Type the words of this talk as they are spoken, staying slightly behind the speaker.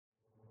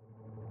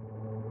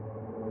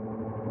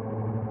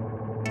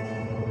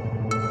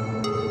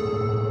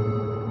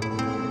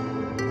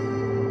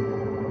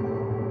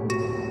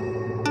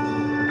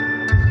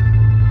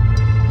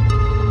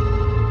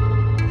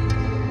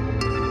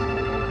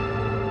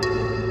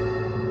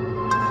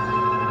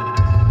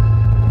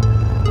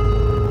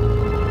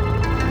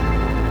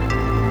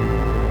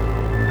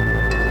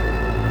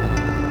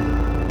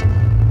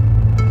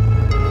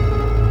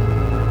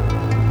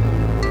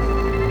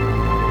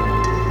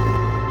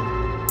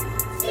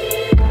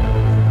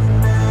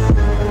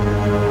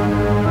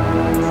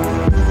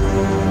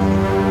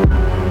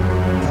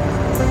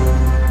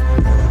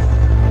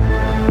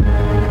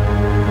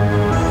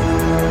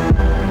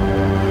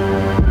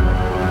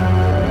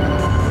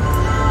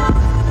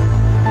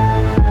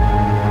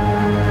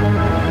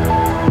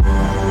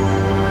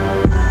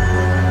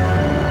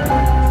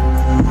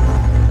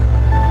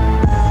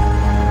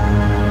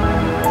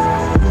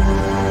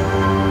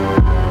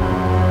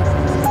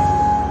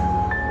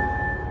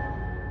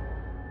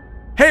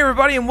Hey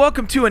everybody, and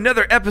welcome to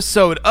another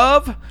episode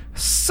of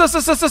Side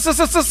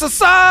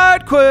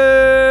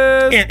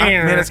Quest.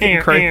 Man, it's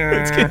getting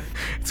crazy.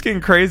 It's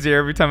getting crazier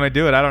every time I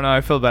do it. I don't know how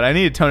I feel about it. I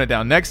need to tone it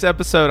down. Next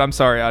episode, I'm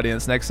sorry,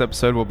 audience. Next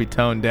episode will be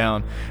toned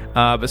down.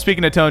 But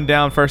speaking of toned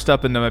down, first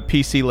up in my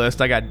PC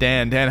list, I got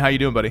Dan. Dan, how you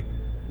doing, buddy?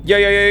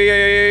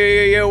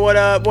 Yo, what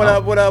up?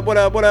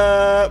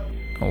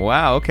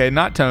 Wow, okay,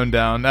 not toned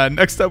down.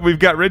 Next up, we've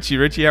got Richie.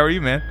 Richie, how are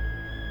you, man?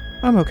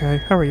 I'm okay.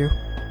 How are you?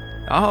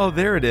 Oh,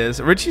 there it is.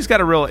 Richie's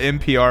got a real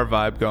NPR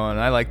vibe going.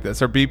 I like this.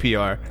 Or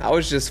BPR. I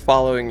was just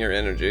following your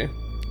energy.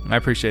 I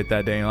appreciate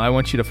that, Daniel. I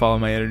want you to follow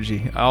my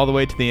energy all the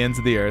way to the ends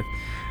of the earth,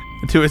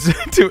 to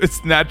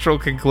its natural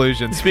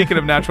conclusion. Speaking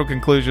of natural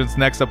conclusions,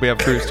 next up we have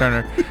Cruz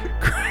Turner.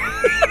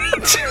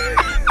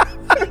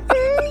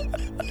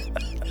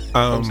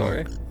 I'm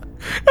sorry.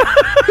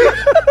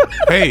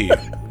 Hey,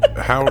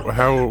 how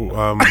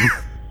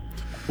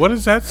what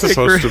is that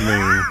supposed to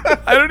mean?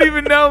 I don't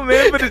even know,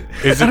 man. But I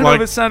don't know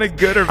if it sounded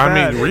good or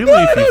bad. I mean, really,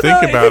 if you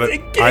think about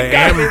it,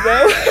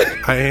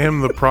 I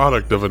am the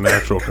product of a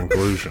natural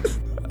conclusion.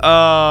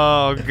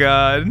 Oh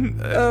God,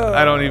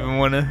 I don't even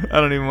want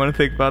to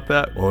think about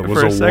that. Well, it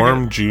was a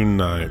warm June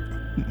night.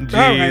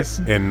 Jeez.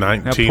 In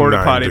 1990.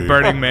 Porta potty,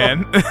 Burning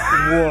Man.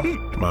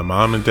 My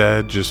mom and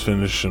dad just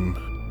finished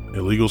some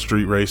illegal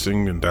street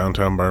racing in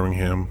downtown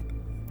Birmingham.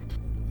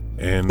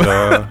 And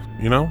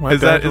my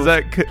dad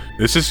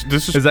this is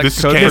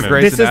canon.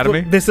 Grey's Anatomy?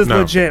 This is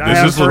legit. I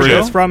have heard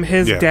this from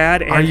his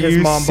dad and his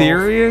mom. Are you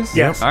serious?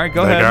 Yes. All right,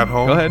 go I ahead. got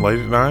home go ahead. late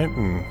at night,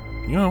 and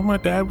my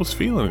dad was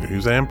feeling it. He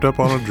was amped up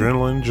on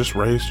adrenaline, just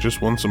raced,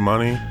 just won some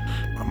money.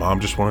 My mom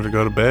just wanted to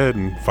go to bed,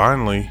 and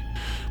finally,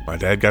 my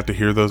dad got to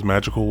hear those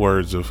magical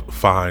words of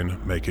 "Fine,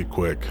 make it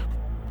quick."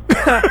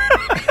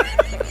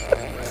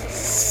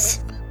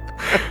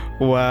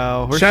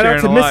 Wow. Shout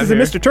out to Mrs.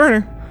 and Mr.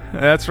 Turner.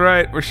 That's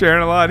right. We're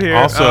sharing a lot here.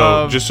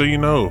 Also, just so you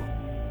know,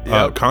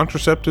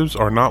 contraceptives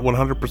are not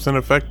 100%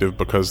 effective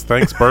because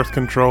thanks birth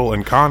control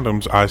and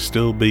condoms, I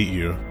still beat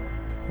you.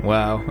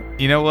 Wow.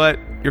 You know what?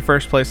 You're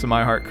first place in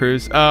my heart,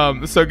 Cruz.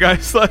 So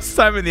guys, last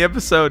time in the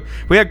episode,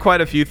 we had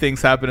quite a few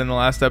things happen in the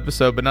last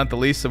episode, but not the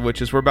least of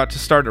which is we're about to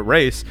start a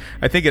race.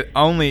 I think it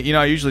only,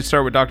 I usually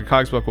start with Dr.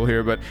 Cogsbuckle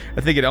here, but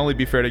I think it'd only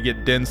be fair to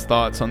get Den's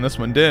thoughts on this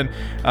one. Den,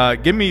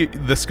 give me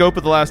the scope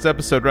of the last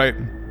episode, right?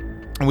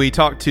 We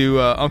talked to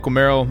Uncle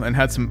Merrill and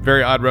had some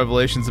very odd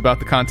revelations about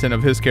the content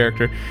of his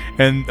character.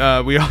 And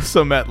we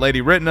also met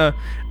Lady Ritna.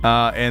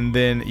 And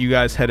then you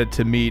guys headed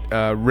to meet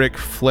Rick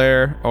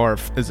Flair, or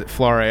is it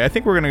Flare? I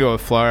think we're going to go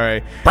with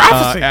Flare.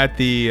 At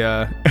the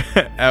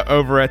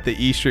over at the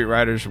E Street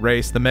Riders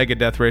race, the Mega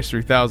Death Race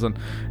 3000.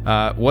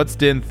 What's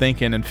Den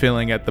thinking and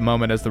feeling at the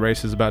moment as the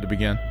race is about to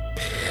begin?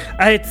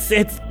 It's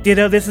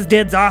this is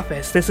Did's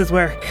office. This is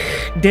where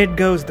Did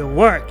goes to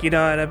work. You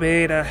know what I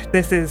mean?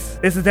 This is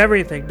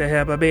everything to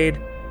him. I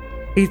mean,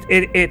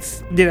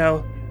 it's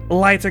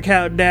lights are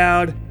counting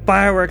down,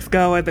 fireworks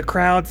going, the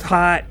crowd's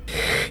hot.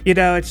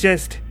 It's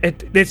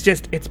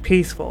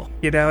peaceful.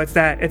 It's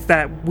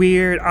that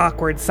weird,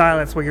 awkward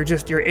silence where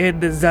you're in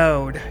the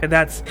zone, and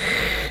that's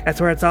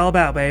where it's all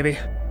about, baby.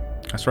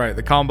 That's right,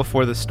 the calm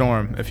before the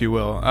storm, if you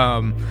will.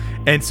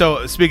 And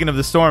so, speaking of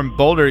the storm,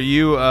 Boulder,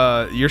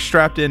 you're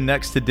strapped in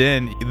next to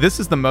Den.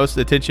 This is the most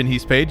attention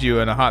he's paid you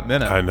in a hot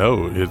minute. I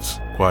know, it's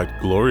quite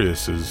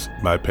glorious as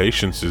my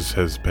patience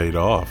has paid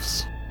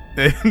off.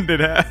 It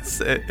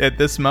has. At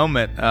this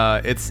moment,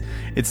 it's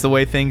the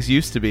way things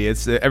used to be.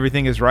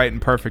 Everything is right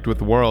and perfect with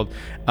the world.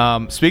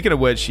 Speaking of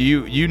which,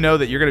 you know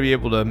that you're going to be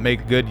able to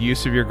make good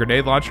use of your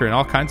grenade launcher and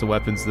all kinds of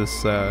weapons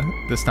this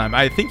time.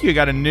 I think you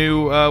got a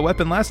new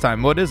weapon last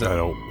time. What is it? I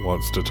don't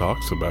want to talk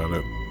about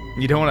it.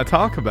 You don't want to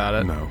talk about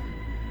it? No.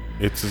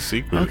 It's a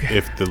secret. Okay.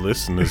 If the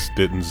listeners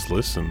didn't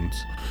listen,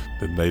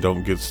 then they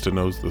don't get to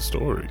know the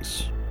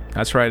stories.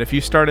 That's right. If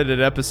you started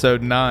at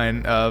episode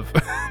 9 of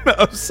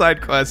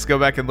Side Quests, go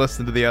back and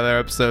listen to the other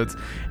episodes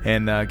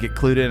and get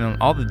clued in on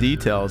all the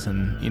details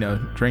and,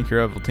 drink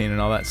your Ovaltine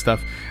and all that stuff.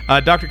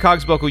 Dr.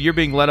 Cogsbuckle, you're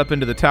being led up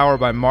into the tower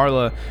by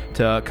Marla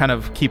to kind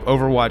of keep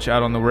overwatch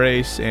out on the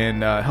race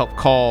and help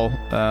call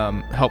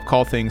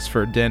things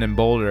for Den and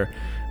Boulder.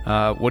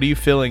 What are you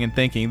feeling and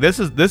thinking? This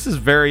is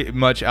very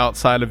much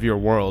outside of your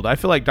world. I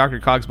feel like Dr.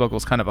 Cogsbuckle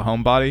is kind of a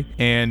homebody,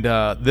 and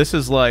this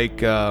is like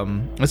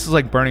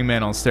Burning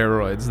Man on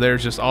steroids.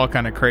 There's just all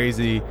kind of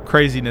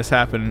craziness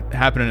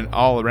happening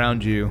all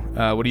around you.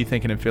 What are you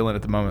thinking and feeling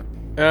at the moment?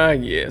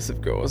 Yes,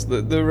 of course.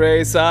 The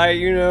race,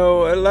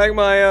 like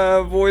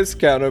my voice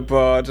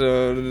counterpart,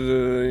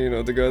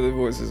 the guy that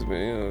voices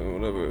me,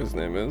 whatever his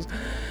name is.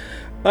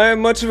 I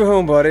am much of a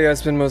homebody. I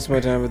spend most of my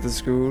time at the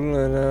school,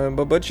 and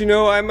but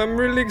I'm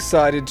really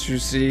excited to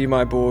see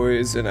my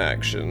boys in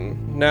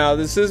action. Now,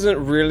 this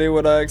isn't really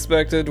what I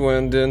expected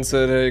when Den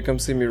said, "Hey, come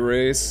see me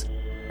race."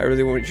 I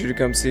really want you to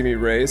come see me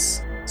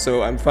race.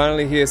 So I'm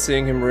finally here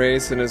seeing him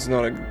race, and it's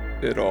not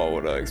at all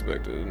what I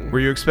expected.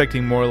 Were you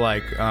expecting more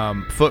like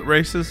foot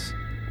races?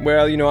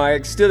 Well,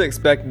 I still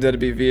expected there to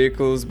be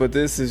vehicles, but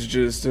this is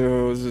just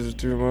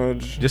too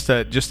much.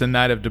 Just a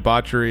night of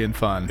debauchery and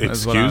fun.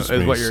 Is what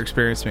you're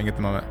experiencing at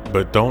the moment.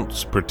 But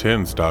don't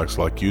pretend, Docs,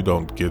 like you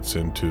don't get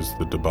into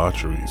the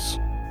debaucheries.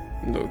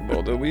 Look,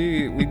 Boulder,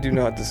 we do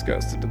not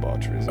discuss the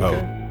debaucheries,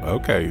 okay? Oh,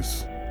 okay.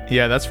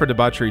 Yeah, that's for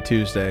Debauchery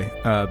Tuesday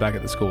back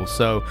at the school.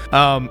 So,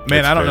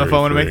 man, I don't know if I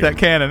want to make that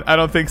canon. I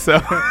don't think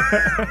so.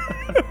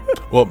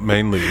 Well,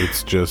 mainly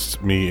it's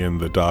just me and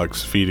the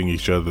dogs feeding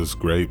each other's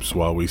grapes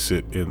while we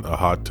sit in the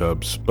hot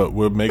tubs. But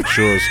we'll make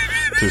sure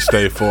to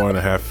stay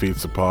 4.5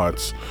 feet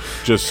apart,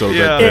 just so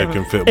that there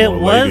can fit more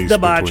ladies. It was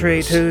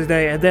Debauchery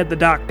Tuesday, and then the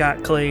dock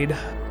got cleaned.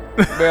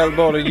 Well,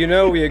 Boulder,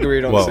 we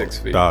agreed on 6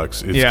 feet.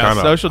 Dogs, it's kind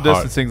of social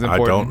distancing's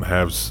important. I don't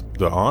have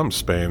the arm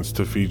spans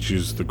to feed you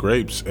the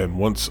grapes, and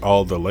once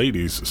all the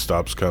ladies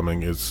stops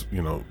coming, it's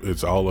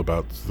all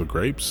about the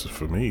grapes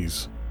for me.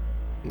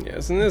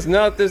 Yes, and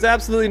there's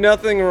absolutely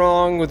nothing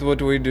wrong with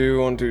what we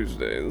do on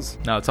Tuesdays.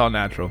 No, it's all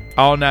natural.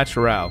 All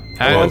natural.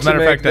 I want to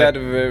make that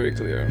very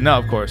clear. No,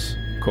 of course.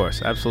 Of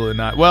course, absolutely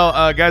not.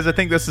 Well, guys, I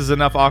think this is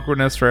enough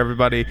awkwardness for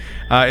everybody.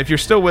 If you're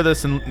still with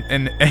us and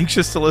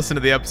anxious to listen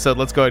to the episode,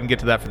 let's go ahead and get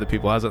to that for the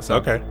people. How's that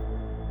sound? Okay.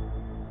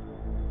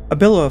 A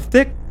billow of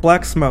thick,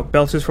 black smoke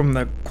belches from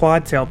the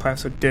quad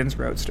tailpipes of Din's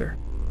Roadster,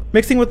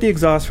 mixing with the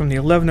exhaust from the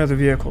 11 other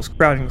vehicles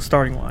crowding the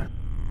starting line.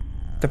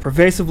 The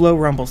pervasive low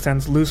rumble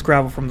sends loose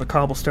gravel from the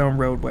cobblestone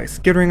roadway,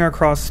 skittering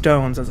across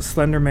stones as a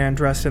slender man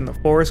dressed in the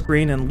forest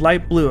green and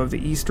light blue of the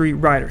E Street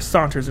Rider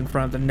saunters in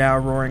front of the now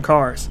roaring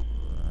cars.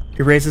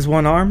 He raises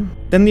one arm,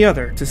 then the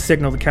other, to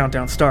signal the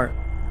countdown start.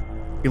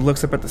 He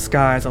looks up at the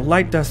sky as a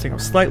light dusting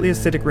of slightly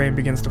acidic rain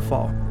begins to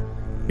fall.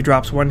 He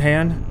drops one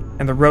hand,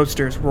 and the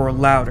roadsters roar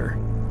louder.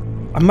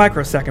 A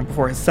microsecond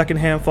before his second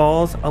hand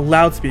falls, a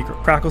loudspeaker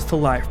crackles to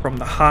life from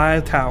the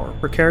high tower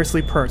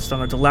precariously perched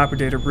on a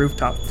dilapidated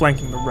rooftop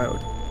flanking the road.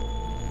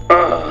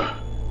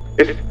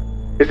 Is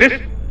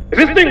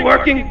this thing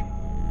working?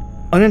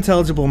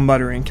 Unintelligible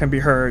muttering can be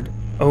heard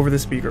over the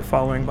speaker,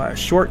 following by a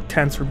short,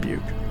 tense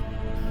rebuke.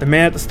 The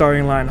man at the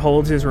starting line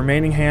holds his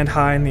remaining hand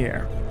high in the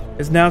air,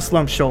 his now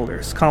slumped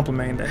shoulders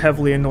complementing the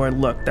heavily annoyed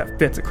look that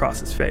fits across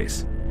his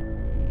face.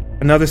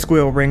 Another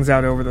squeal rings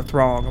out over the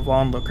throng of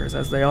onlookers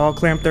as they all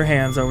clamp their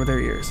hands over their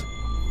ears.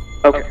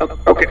 Okay.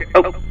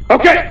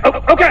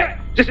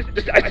 Just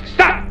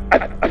stop.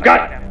 I've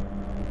got it.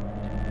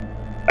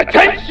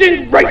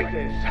 Attention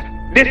racers.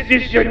 This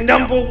is your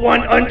number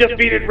one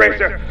undefeated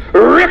racer,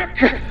 Rick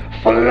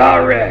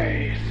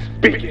Flores,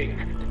 speaking.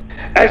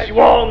 As you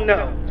all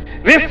know,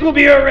 this will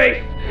be a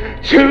race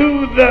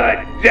to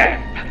the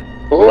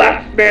death.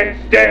 Last man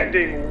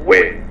standing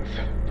wins.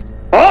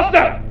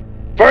 Also,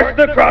 first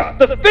across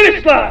the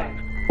finish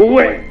line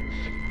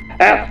wins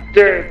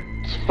after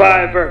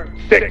 5 or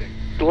 6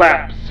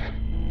 laps.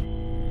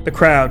 The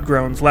crowd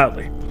groans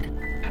loudly.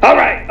 All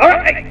right,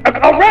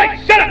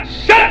 shut up!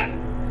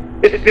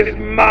 This is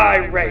my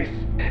race,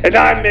 and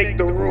I make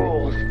the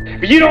rules.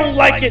 If you don't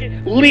like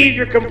it, leave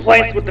your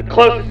complaints with the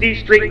closest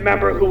E Street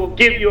member who will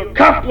give you a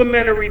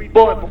complimentary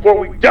bullet before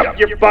we dump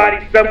your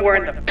body somewhere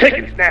in the pick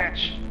and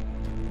snatch.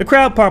 The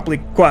crowd promptly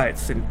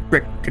quiets, and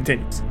Rick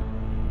continues.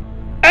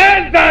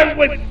 As I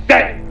was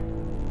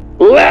saying,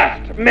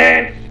 last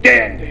man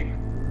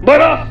standing, but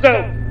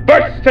also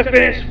first to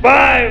finish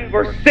 5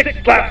 or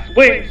 6 laps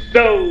wins,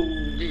 so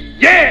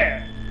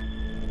yeah!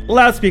 The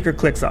loudspeaker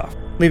clicks off,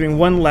 leaving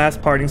one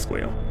last parting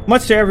squeal,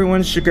 much to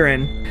everyone's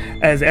chagrin,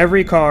 as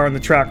every car on the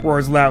track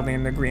roars loudly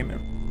in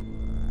agreement.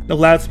 The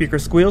loudspeaker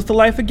squeals to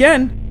life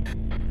again.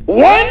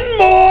 One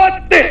more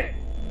thing!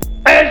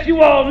 As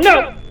you all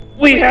know,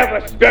 we have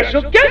a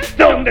special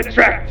guest on the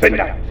track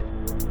tonight.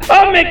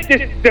 I'll make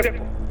this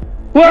simple.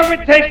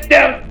 Whoever takes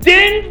down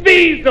Din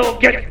Diesel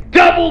gets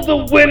double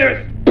the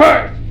winner's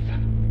purse.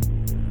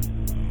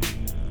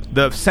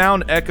 The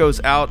sound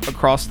echoes out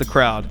across the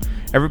crowd.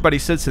 Everybody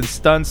sits in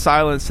stunned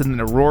silence, and then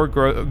a roar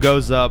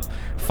goes up.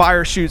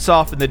 Fire shoots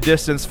off in the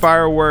distance,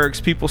 fireworks,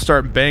 people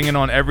start banging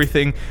on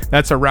everything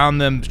that's around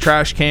them,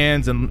 trash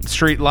cans and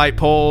street light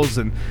poles,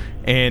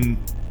 and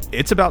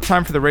it's about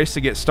time for the race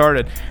to get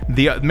started.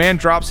 The man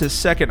drops his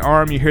second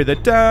arm. You hear the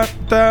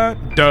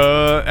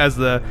da-da-da as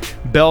the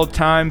bell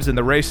chimes and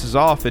the race is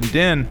off. And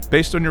Din,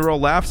 based on your roll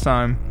last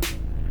time,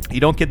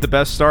 you don't get the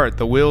best start.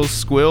 The wheels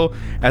squeal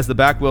as the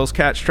back wheels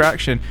catch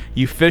traction.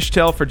 You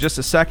fishtail for just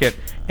a second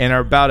and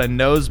are about a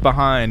nose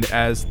behind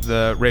as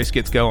the race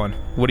gets going.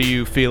 What are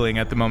you feeling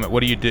at the moment? What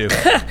do you do?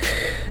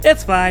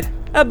 It's fine.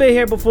 I've been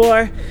here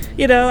before.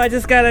 I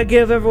just gotta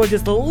give everyone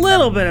just a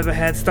little bit of a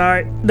head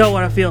start. Don't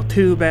want to feel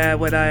too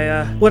bad when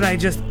I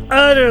just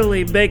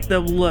utterly make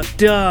them look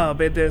dumb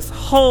in this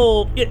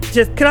whole...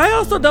 Can I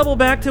also double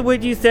back to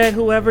when you said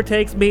whoever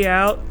takes me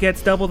out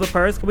gets double the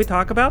purse? Can we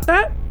talk about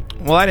that?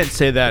 Well, I didn't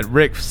say that.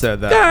 Rick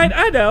said that. Yeah,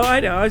 I know.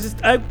 I was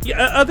just,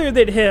 other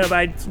than him,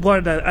 I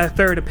wanted a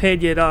third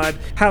opinion on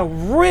how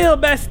real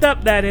messed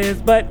up that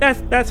is, but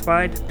that's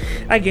fine.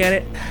 I get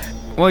it.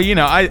 Well,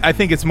 I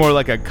think it's more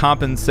like a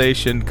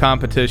compensation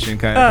competition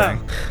kind of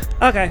thing.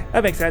 Okay,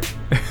 that makes sense.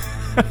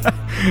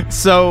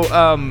 So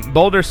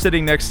Boulder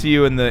sitting next to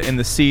you in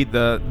the seat,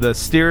 the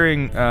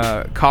steering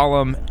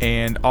column,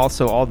 and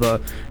also all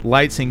the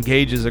lights and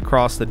gauges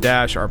across the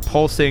dash are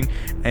pulsing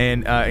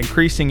and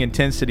increasing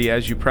intensity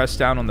as you press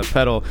down on the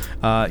pedal.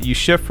 You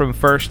shift from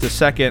first to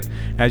second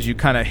as you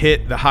kind of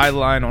hit the high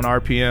line on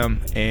RPM,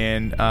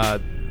 and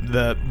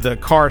the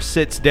car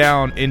sits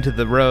down into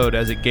the road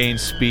as it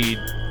gains speed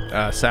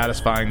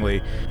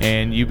satisfyingly,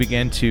 and you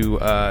begin to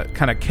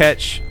kind of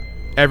catch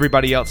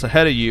everybody else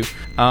ahead of you.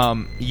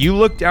 You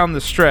look down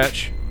the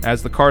stretch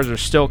as the cars are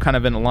still kind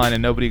of in a line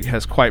and nobody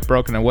has quite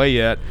broken away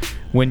yet,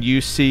 when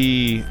you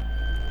see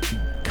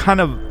kind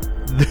of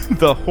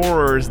the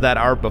horrors that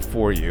are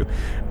before you.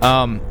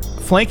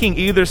 Flanking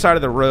either side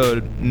of the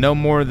road, no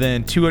more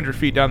than 200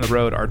 feet down the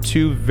road, are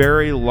two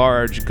very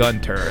large gun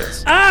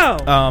turrets.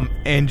 Oh!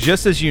 And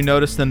just as you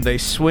notice them, they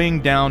swing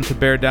down to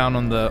bear down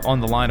on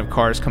the line of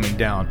cars coming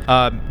down.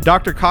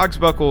 Dr.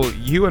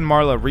 Cogsbuckle, you and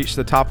Marla reach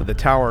the top of the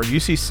tower. You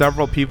see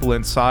several people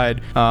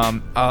inside,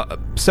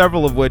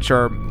 several of which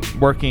are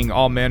working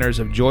all manners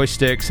of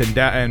joysticks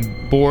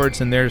and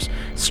boards, and there's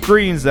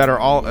screens that are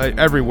all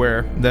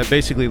everywhere, that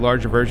basically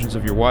larger versions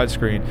of your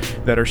widescreen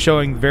that are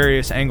showing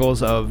various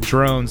angles of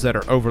drones that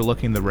are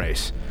overlooking the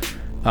race.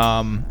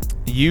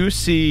 You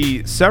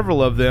see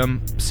several of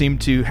them seem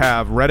to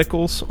have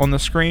reticles on the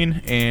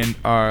screen, and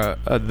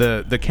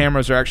the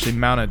cameras are actually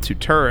mounted to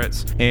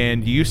turrets.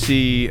 And you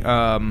see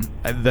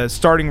the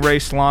starting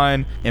race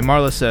line, and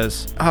Marla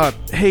says,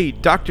 "Hey,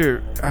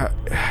 Dr.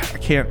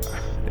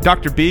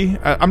 Dr. B.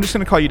 I'm just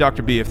gonna call you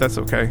Dr. B if that's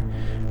okay.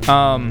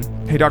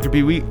 Hey, Dr.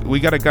 B, we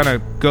gotta kind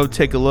of go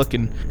take a look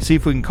and see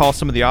if we can call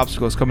some of the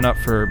obstacles coming up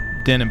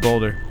for Den and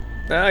Boulder."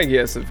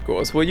 Yes, of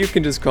course. Well, you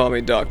can just call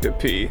me Dr.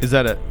 P. Is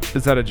that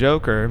a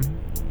joke, or?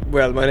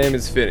 Well, my name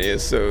is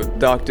Phineas, so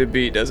Dr.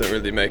 B doesn't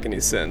really make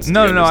any sense.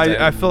 No.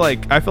 I feel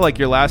like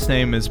your last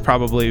name is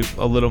probably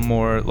a little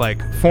more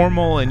like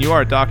formal, and you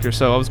are a doctor,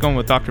 so I was going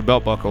with Dr.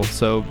 Beltbuckle.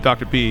 So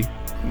Dr. B.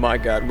 My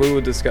God, we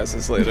will discuss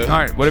this later. All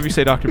right, whatever you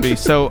say, Dr. B.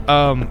 So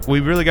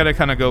we really got to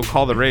kind of go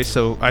call the race.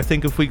 So I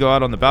think if we go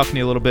out on the balcony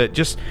a little bit,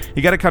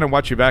 you got to kind of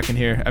watch your back in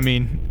here. I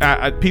mean,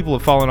 people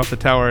have fallen off the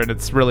tower, and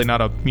it's really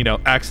not a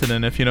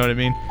accident, if you know what I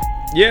mean.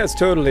 Yes,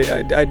 totally.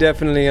 I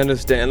definitely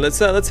understand. Let's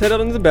head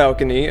out on the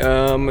balcony.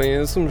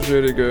 There's some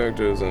shitty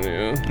characters in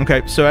here.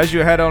 Okay, so as you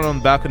head out on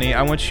the balcony,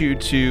 I want you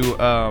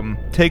to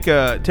take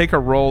a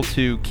roll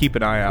to keep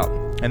an eye out,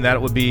 and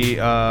that would be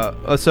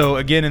so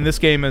again in this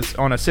game is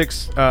on a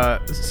 6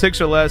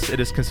 or less, it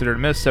is considered a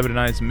miss. 7 to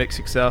 9 is a mixed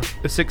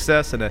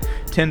success, and a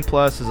 10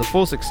 plus is a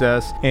full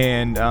success.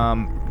 And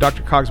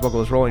Dr.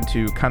 Cogsbuckle is rolling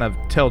to kind of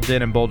tell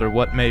Den and Boulder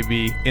what may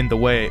be in the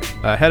way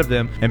ahead of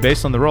them. And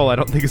based on the roll, I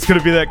don't think it's going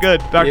to be that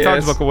good. Dr.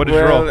 Cogsbuckle, what did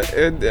you roll?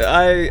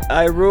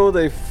 I rolled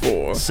a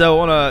 4. So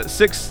on a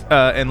 6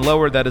 and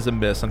lower, that is a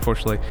miss,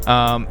 unfortunately.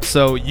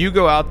 So you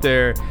go out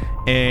there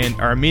and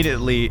are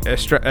immediately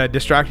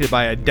distracted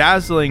by a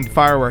dazzling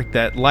firework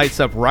that lights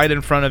up right in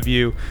front of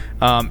you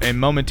and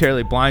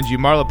momentarily blinds you.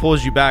 Marla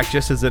pulls you back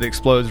just as it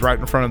explodes right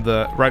in front of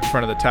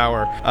the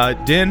tower.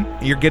 Den,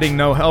 you're getting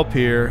no help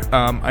here.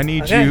 I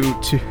need you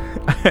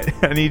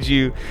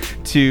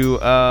to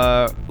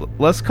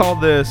let's call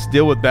this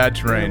deal with bad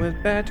terrain.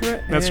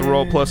 That's a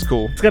roll plus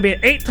cool. It's gonna be an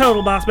 8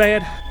 total, boss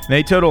man. An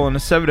 8 total and a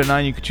 7 to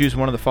 9, you could choose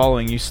one of the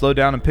following. You slow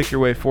down and pick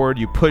your way forward,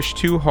 you push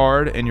too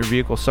hard and your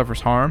vehicle suffers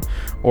harm,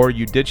 or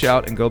you ditch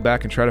out and go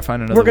back and try to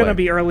find another way. We're gonna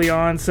be early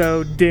on,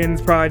 so Din's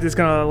probably just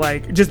gonna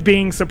just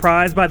being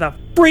surprised by the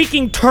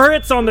freaking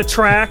turrets on the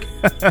track.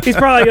 He's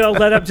probably gonna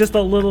let up just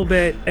a little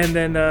bit and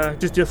then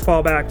just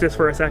fall back just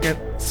for a second.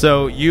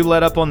 So you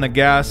let up on the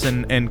gas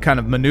and kind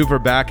of maneuver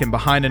back and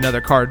behind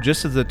another car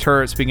just as the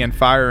turrets begin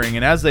firing.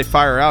 And as they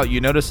fire out, you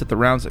notice that the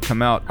rounds that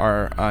come out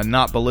are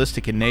not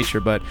ballistic in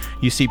nature, but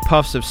you see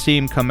puffs of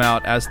steam come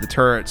out as the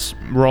turrets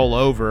roll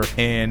over,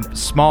 and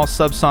small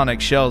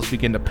subsonic shells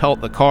begin to pelt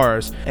the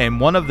cars,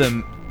 and one of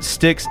them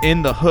sticks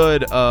in the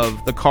hood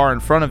of the car in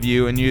front of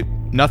you, and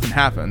nothing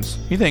happens.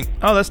 You think,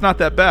 oh, that's not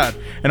that bad.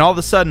 And all of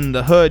a sudden,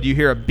 the hood, you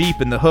hear a beep,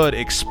 and the hood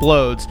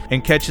explodes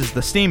and catches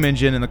the steam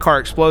engine, and the car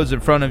explodes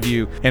in front of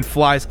you and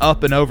flies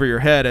up and over your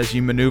head as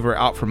you maneuver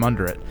out from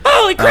under it.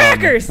 Holy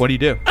crackers! What do you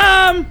do?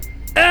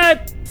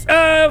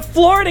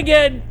 Floor it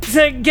again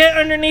to get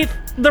underneath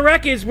the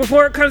wreckage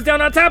before it comes down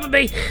on top of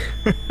me.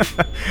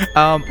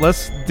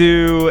 Let's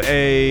do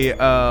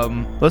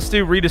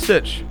read a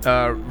sitch.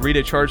 Read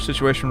a charge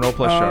situation roll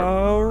plus sharp.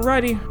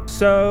 Alrighty.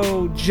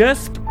 So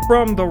just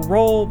from the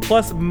roll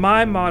plus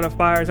my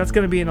modifiers, that's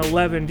going to be an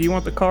 11. Do you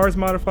want the car's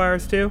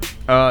modifiers too?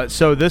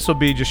 So this will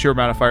be just your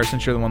modifier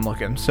since you're the one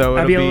looking. So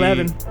it'll be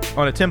 11.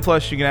 On a 10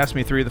 plus, you can ask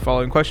me 3 of the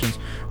following questions.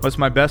 What's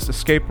my best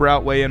escape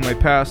route, way in, way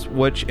past?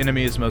 Which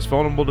enemy is most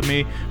vulnerable to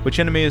me? Which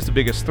enemy is the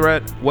biggest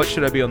threat? What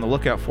should I be on the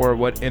lookout for?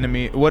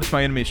 What's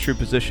my enemy's true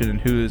position,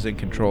 and who is in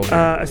control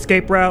here?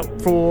 Escape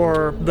route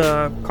for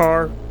the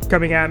car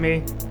coming at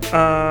me.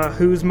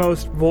 Who's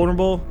most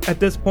vulnerable at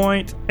this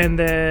point? And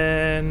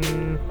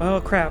then,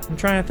 oh crap, I'm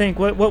trying to think.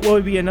 What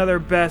would be another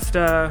best?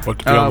 What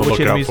to be on the Which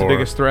lookout enemy's the for?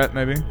 biggest threat,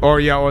 maybe? Or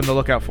on the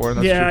lookout for.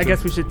 That's Yeah, true, I too.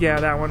 guess we should. Yeah,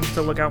 that one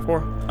to look out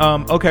for.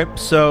 Okay,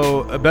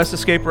 so best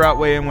escape route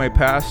way in, way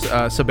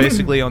past. So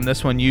basically on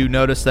this one, you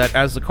notice that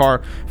as the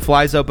car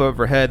flies up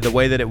overhead, the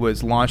way that it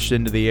was launched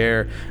into the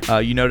air,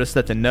 you notice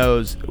that the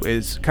nose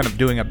is kind of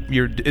doing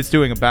it's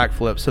doing a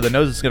backflip. So the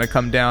nose is going to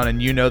come down,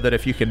 and you know that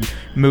if you can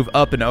move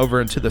up and over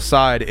and to the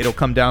side, it'll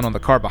come down on the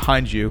car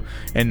behind you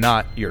and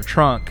not your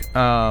trunk.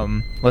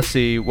 Let's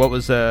see,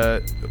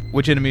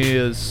 which enemy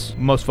is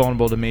most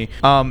vulnerable to me?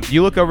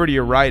 You look over to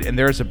your right, and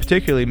there's a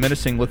particularly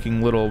menacing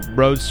looking little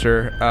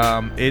roadster.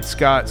 It's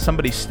got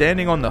somebody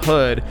standing on the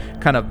hood,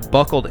 kind of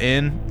buckled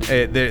in.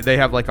 They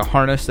have like a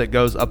harness that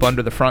goes up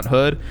under the front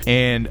hood,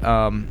 and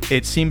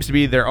it seems to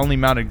be their only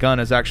mounted gun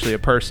is actually a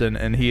person,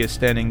 and he is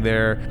standing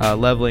there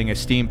leveling a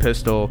steam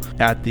pistol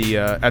at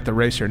the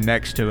racer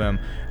next to him.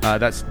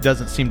 That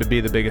doesn't seem to be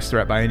the biggest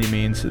threat by any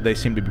means. They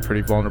seem to be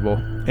pretty vulnerable.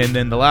 And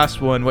then the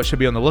last one, what should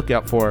be on the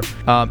lookout for?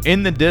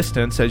 In the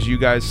distance, as you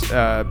guys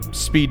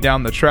speed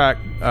down the track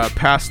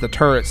past the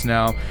turrets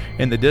now,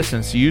 in the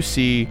distance, you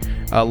see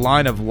a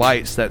line of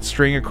lights that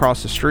string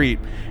across the street,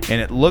 and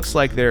it looks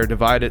like they're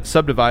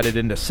subdivided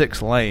into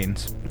 6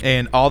 lanes.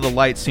 And all the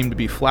lights seem to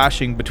be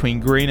flashing between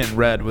green and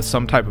red with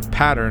some type of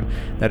pattern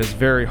that is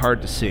very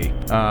hard to see.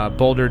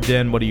 Boulder,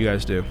 Den, what do you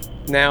guys do?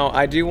 Now,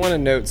 I do want to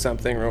note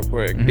something real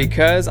quick. Mm-hmm.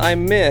 Because I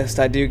missed,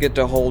 I do get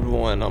to hold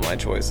 1 on my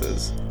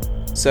choices.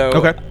 So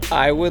Okay.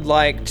 I would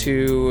like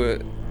to,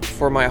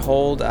 for my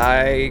hold,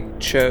 I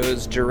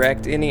chose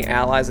direct any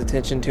allies'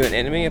 attention to an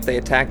enemy. If they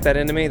attack that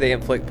enemy, they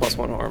inflict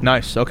 +1 harm.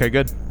 Nice. Okay,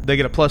 good. They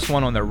get a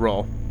 +1 on their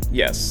roll.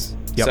 Yes.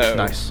 Yep, So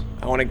nice.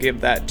 I want to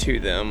give that to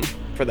them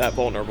for that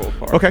vulnerable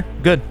part. Okay,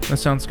 good. That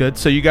sounds good.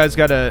 So you guys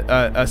got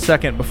a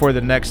second before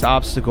the next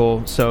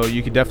obstacle, so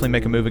you could definitely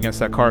make a move against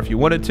that car if you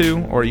wanted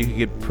to, or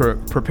you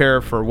could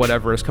prepare for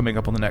whatever is coming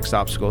up on the next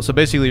obstacle. So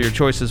basically your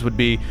choices would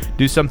be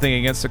do something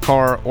against the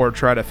car or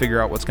try to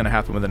figure out what's going to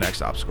happen with the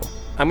next obstacle.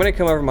 I'm going to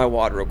come over my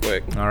wad real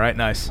quick. All right,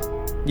 nice.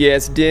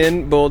 Yes,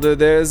 Din, Boulder,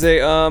 there's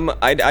a,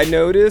 I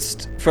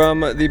noticed from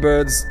the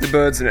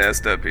bird's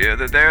nest up here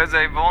that there's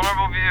a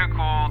vulnerable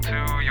vehicle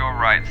to your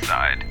right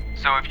side.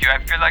 So I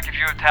feel like if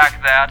you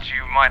attack that,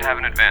 you might have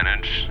an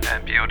advantage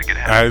and be able to get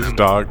ahead of As them.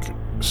 Doc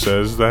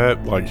says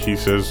that, like he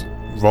says,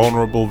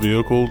 vulnerable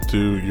vehicle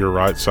to your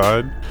right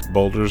side,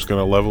 Boulder's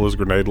gonna level his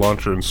grenade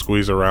launcher and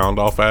squeeze around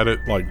off at it,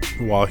 like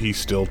while he's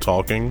still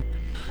talking,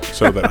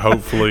 so that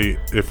hopefully,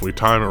 if we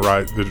time it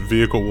right, the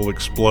vehicle will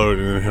explode,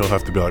 and then he'll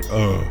have to be like,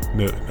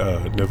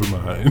 never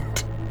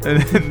mind.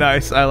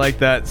 Nice, I like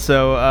that.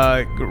 So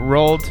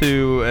roll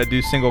to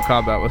do single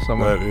combat with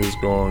someone. That is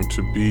going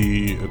to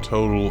be a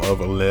total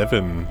of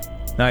 11.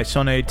 Nice.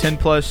 On a 10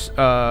 plus,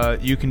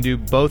 you can do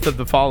both of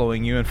the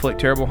following. You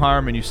inflict terrible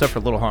harm and you suffer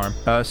little harm.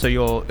 So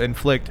you'll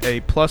inflict a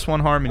 +1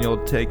 harm and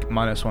you'll take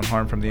 -1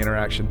 harm from the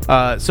interaction.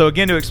 So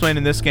again, to explain,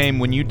 in this game,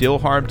 when you deal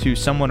harm to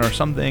someone or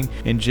something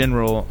in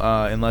general,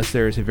 unless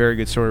there is a very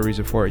good story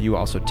reason for it, you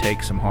also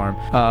take some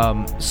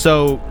harm.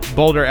 So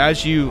Boulder,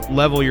 as you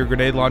level your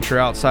grenade launcher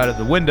outside of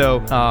the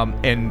window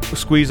and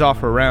squeeze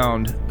off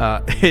around,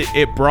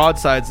 it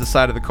broadsides the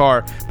side of the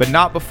car, but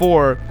not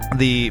before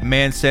the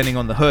man standing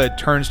on the hood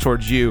turns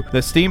towards you.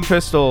 The steam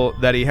pistol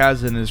that he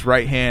has in his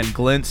right hand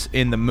glints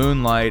in the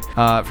moonlight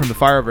from the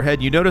fire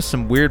overhead. You notice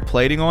some weird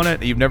plating on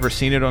it. You've never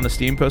seen it on a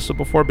steam pistol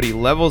before, but he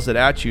levels it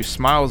at you,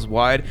 smiles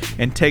wide,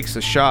 and takes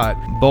a shot.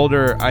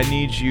 Boulder, I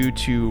need you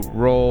to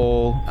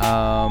roll.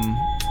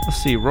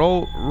 Let's see.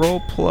 Roll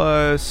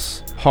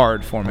plus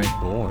hard for me.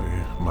 Boy,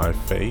 my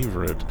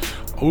favorite.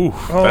 Ooh,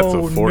 that's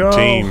a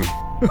 14.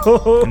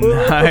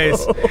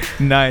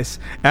 Nice.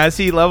 As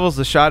he levels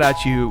the shot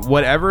at you,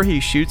 whatever he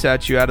shoots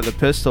at you out of the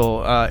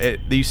pistol,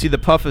 you see the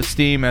puff of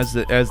steam as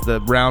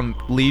the round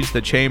leaves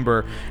the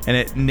chamber, and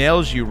it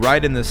nails you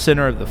right in the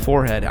center of the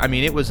forehead. I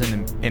mean, it was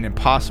an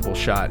impossible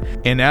shot.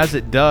 And as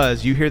it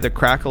does, you hear the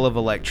crackle of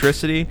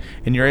electricity,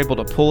 and you're able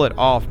to pull it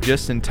off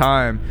just in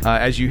time.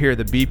 As you hear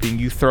the beeping,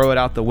 you throw it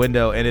out the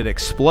window, and it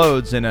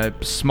explodes in a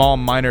small,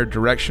 minor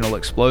directional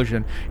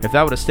explosion. If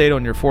that would have stayed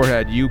on your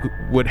forehead, you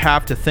would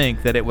have to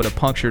think that it would have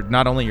punctured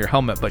not only your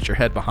helmet but your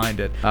head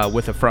behind it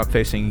with a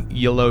front-facing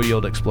low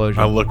yield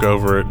explosion. I look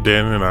over at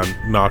Den and I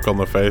knock on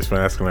the face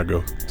mask and I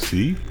go,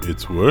 "See,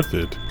 it's worth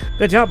it."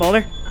 Good job,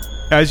 Boulder.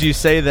 As you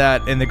say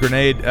that, and the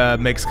grenade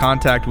makes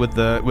contact with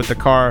the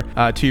car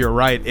to your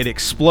right, it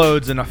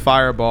explodes in a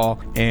fireball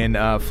and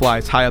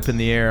flies high up in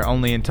the air,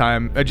 only in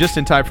time, just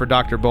in time for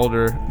Dr.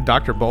 Boulder,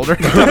 Dr.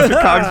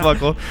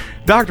 Cogsbuckle.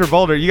 Dr.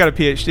 Boulder, you got a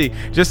PhD.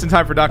 Just in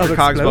time for Dr.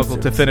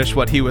 Cogsbuckle to finish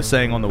what he was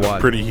saying on the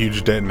wad. Pretty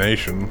huge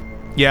detonation.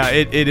 Yeah,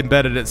 it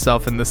embedded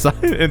itself in the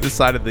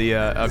side of the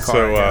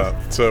car.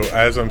 So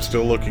as I'm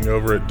still looking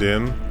over at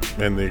Den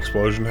and the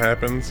explosion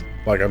happens,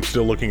 like I'm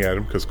still looking at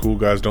him because cool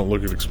guys don't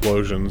look at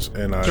explosions,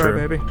 and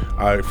Sure, baby.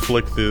 I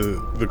flick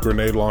the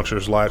grenade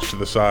launcher's latch to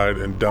the side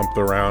and dump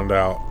the round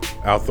out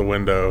the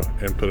window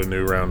and put a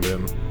new round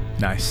in.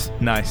 Nice.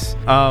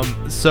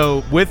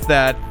 So with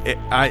that,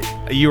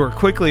 you are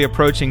quickly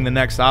approaching the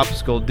next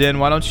obstacle. Din,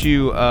 why don't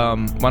you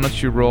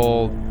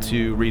roll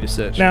to read a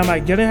sitch? Now, am I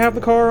gonna have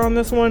the car on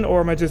this one, or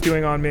am I just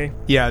doing on me?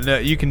 Yeah, no,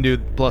 you can do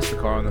plus the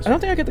car on this I one.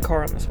 don't think I get the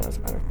car on this one, as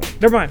a matter of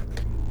fact. Never mind.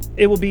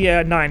 It will be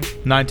 9.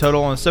 9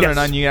 total. On a 7 Yes. or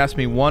 9, you ask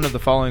me one of the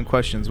following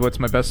questions. What's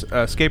my best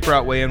escape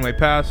route, way in, way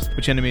past?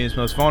 Which enemy is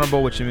most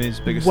vulnerable? Which enemy is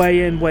biggest?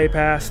 Way in, way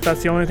past.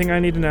 That's the only thing I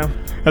need to know.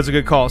 That's a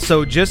good call.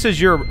 So just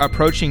as you're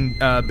approaching,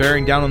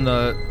 bearing down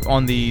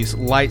on these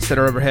lights that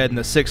are overhead in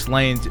the 6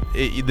 lanes,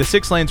 the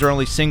 6 lanes are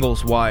only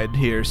singles wide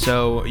here.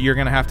 So you're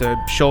going to have to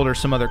shoulder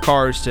some other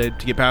cars to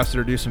get past it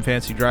or do some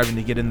fancy driving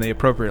to get in the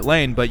appropriate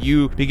lane. But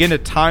you begin to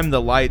time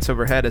the lights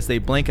overhead as they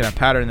blink in a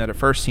pattern that at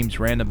first seems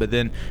random, but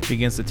then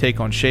begins to take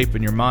on shape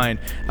in your mind.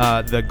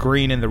 The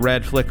green and the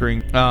red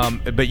flickering,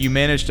 but you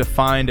manage to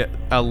find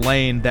a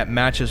lane that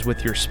matches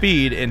with your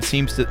speed and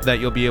seems that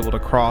you'll be able to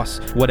cross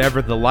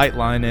whatever the light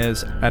line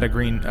is at a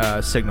green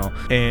signal.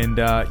 And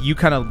you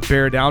kind of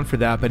bear down for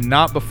that, but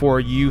not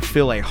before you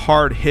feel a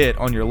hard hit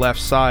on your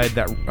left side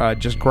that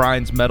just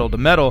grinds metal to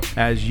metal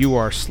as you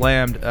are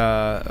slammed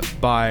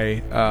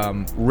by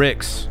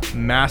Rick's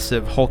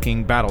massive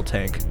hulking battle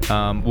tank.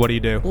 What do you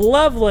do?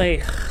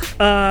 Lovely.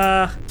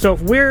 So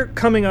if we're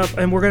coming up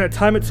and we're going to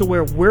time it to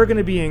where we're going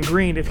to be in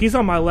green, if he's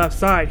on my left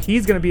side,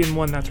 he's going to be in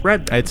one that's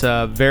red. It's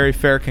a very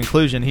fair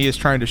conclusion. He is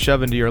trying to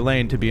shove into your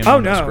lane to be in Oh,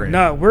 one that's green.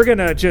 no. We're going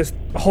to just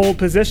hold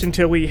position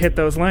till we hit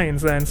those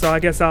lanes then. So I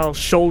guess I'll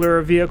shoulder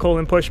a vehicle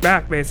and push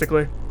back,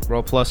 basically.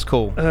 Roll plus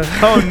cool.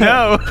 Oh,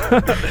 no.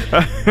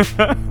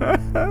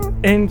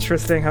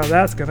 Interesting how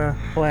that's going to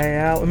play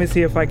out. Let me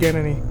see if I get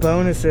any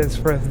bonuses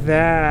for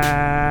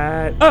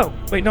that. Oh,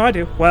 wait, no, I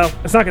do. Well,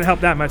 it's not going to help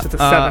that much. It's a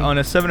 7. On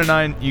a 7 or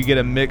 9, you get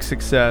a mixed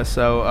success.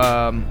 So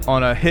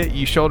on a hit,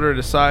 you shoulder it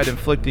aside,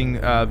 inflicting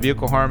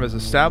vehicle harm as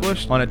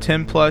established. On a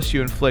 10 plus,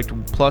 you inflict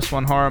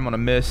 +1 harm. On a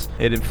miss,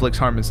 it inflicts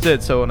harm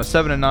instead. So on a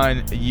 7 and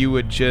 9, you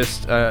would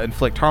just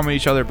inflict harm on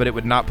each other, but it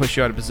would not push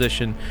you out of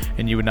position,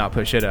 and you would not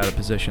push it out of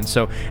position.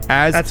 So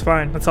that's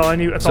fine. That's all I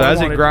knew. That's so all I as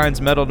wanted. it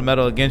grinds metal to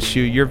metal against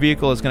you, your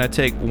vehicle is going to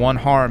take 1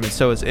 harm, and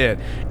so is it.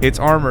 Its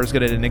armor is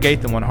going to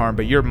negate the 1 harm,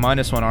 but your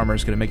 -1 armor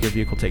is going to make your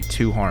vehicle take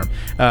 2 harm.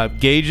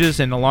 Gauges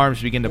and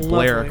alarms begin to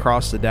blare Lovely.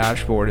 across the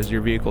dashboard as your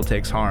vehicle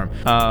takes harm.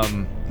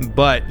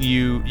 But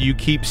you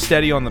keep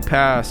steady on the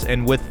pass,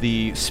 and with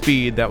the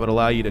speed that would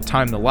allow you to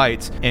time the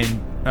lights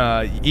and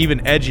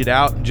even edge it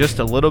out just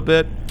a little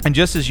bit. And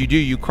just as you do,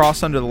 you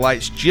cross under the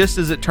lights just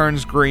as it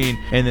turns green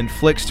and then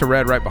flicks to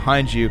red right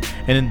behind you.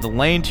 And in the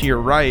lane to your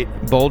right,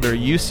 Boulder,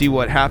 you see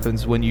what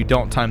happens when you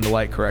don't time the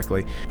light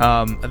correctly.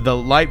 The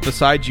light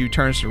beside you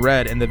turns to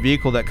red, and the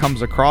vehicle that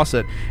comes across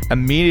it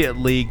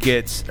immediately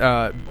gets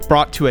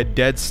brought to a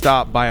dead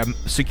stop by a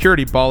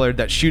security bollard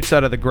that shoots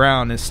out of the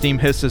ground as steam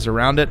hisses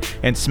around it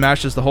and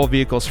smashes the whole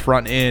vehicle's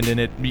front end,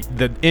 and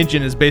the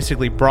engine is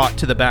basically brought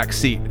to the back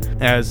seat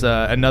as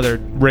another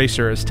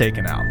racer is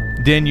taken out.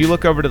 Then you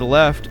look over to the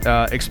left,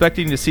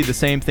 expecting to see the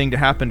same thing to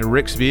happen to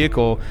Rick's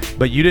vehicle,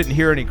 but you didn't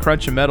hear any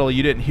crunch of metal.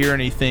 You didn't hear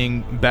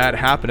anything bad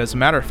happen. As a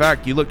matter of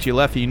fact, you look to your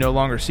left and you no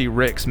longer see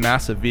Rick's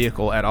massive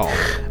vehicle at all.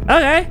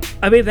 Okay.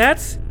 I mean,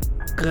 that's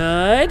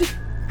good.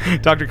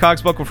 Dr.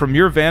 Cogsbuckle, from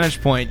your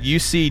vantage point, you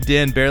see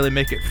Din barely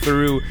make it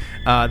through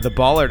the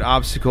bollard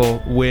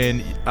obstacle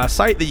when a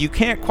sight that you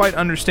can't quite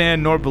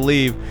understand nor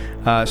believe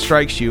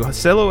strikes you.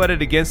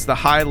 Silhouetted against the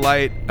high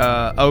light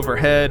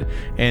overhead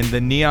and the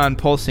neon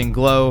pulsing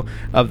glow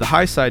of the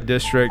Highside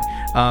District,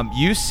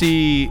 you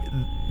see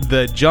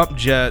the jump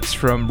jets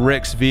from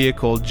Rick's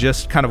vehicle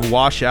just kind of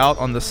wash out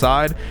on the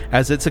side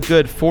as it's a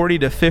good 40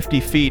 to 50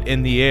 feet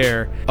in the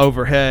air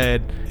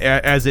overhead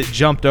as it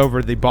jumped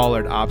over the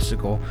bollard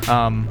obstacle.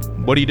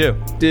 What do you do?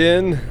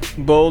 Din,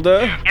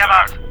 Boulder. Yeah,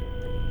 Mark.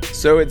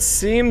 So it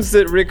seems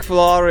that Rick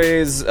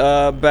Flores'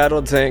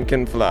 battle tank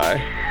can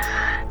fly.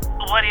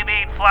 What do you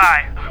mean,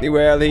 fly?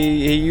 Well,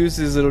 he used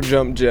his little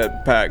jump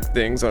jet pack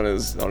things on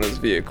his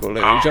vehicle, and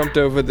he jumped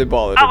over the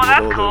bollard. Oh, well,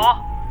 that's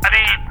cool. I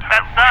mean,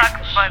 that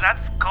sucks, but that's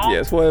cool.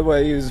 Yes, well,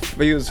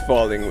 he was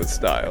falling with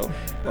style,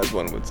 as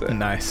one would say.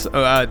 Nice.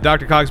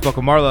 Dr.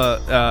 Cogsbuckle,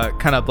 Marla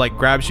kind of like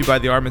grabs you by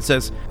the arm and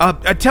says,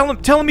 tell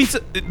him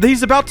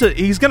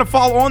he's gonna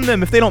fall on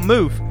them if they don't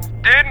move.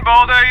 Din,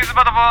 Boulder, he's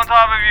about to fall on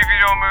top of you if you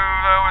don't move.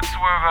 I would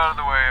swerve out of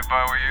the way if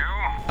I were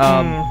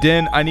you.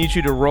 Din, I need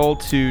you to roll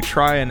to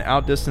try and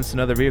outdistance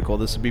another vehicle.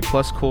 This would be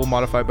plus cool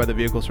modified by the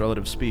vehicle's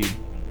relative speed.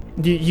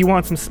 You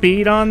want some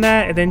speed on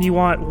that, and then you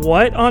want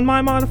what on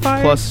my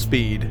modifier? Plus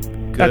speed.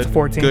 Good, That's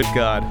 14. Good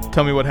God.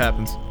 Tell me what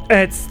happens.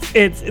 It's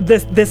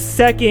the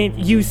second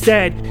you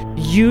said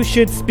you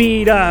should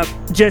speed up,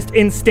 just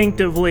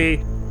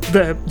instinctively,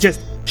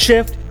 just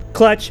shift,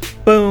 clutch,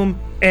 boom,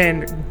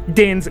 and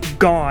Din's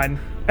gone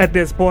at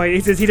this point. He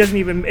says it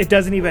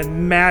doesn't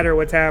even matter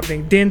what's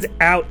happening. Din's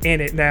out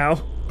in it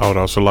now. I would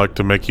also like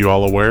to make you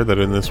all aware that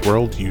in this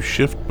world, you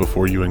shift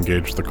before you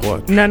engage the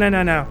clutch. No.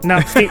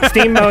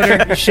 Steam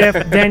motor,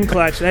 shift, then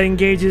clutch. That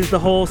engages the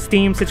whole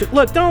steam situation.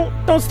 Look,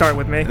 don't start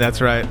with me.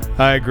 That's right.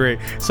 I agree.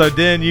 So,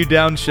 Din, you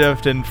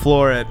downshift and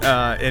floor it,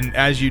 and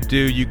as you do,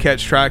 you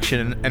catch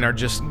traction and are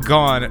just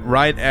gone.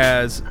 Right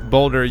as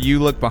Boulder, you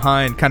look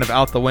behind, kind of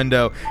out the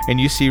window, and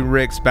you see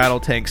Rick's battle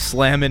tank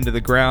slam into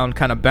the ground,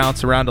 kind of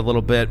bounce around a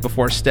little bit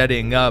before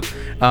steadying up.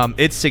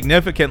 It's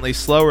significantly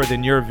slower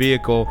than your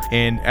vehicle,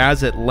 and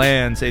as it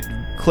lands, it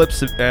clips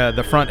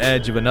the front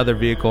edge of another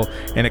vehicle,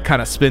 and it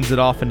kind of spins it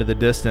off into the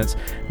distance.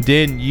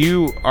 Din,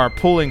 you are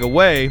pulling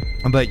away,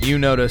 but you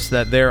notice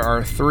that there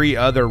are 3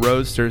 other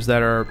roadsters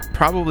that are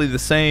probably the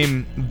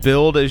same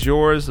build as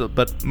yours,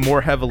 but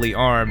more heavily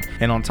armed.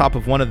 And on top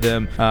of one of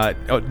them,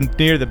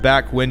 near the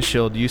back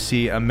windshield, you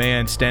see a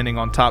man standing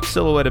on top,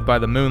 silhouetted by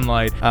the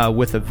moonlight,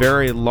 with a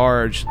very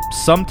large,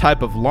 some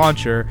type of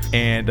launcher,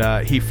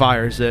 and he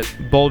fires it.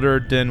 Boulder,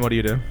 Din, what do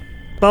you do?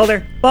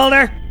 Boulder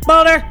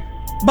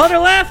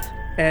left!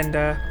 And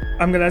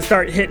I'm gonna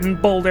start hitting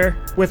Boulder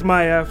with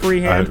my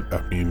free hand.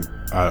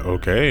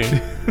 Okay.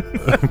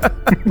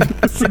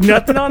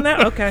 Nothing on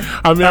that? Okay.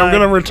 I'm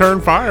gonna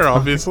return fire,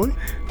 obviously.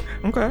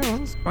 Okay, well,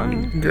 that's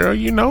fine. Girl,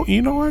 you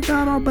know I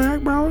got our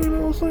back, bro. You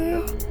know what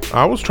I'm saying?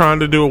 I was trying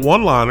to do a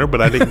one-liner,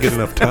 but I didn't get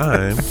enough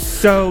time.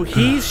 So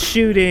he's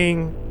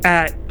shooting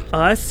at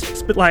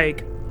us, but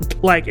like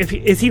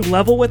is he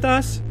level with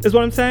us? Is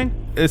what I'm saying.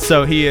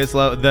 So he is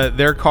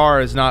their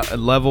car is not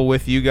level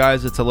with you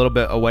guys. It's a little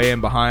bit away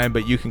and behind,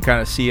 but you can kind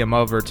of see him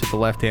over to the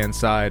left-hand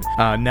side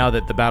now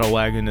that the battle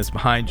wagon is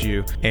behind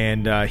you,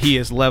 and he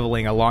is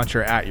leveling a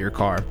launcher at your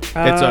car.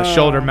 It's a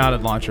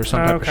shoulder-mounted launcher,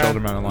 some type of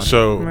shoulder-mounted launcher.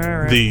 So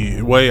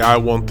the way I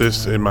want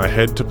this in my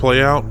head to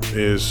play out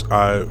is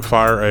I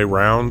fire a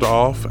round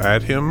off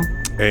at him,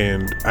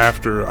 and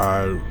after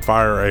I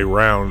fire a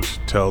round,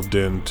 tell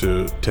Din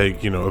to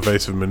take,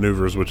 evasive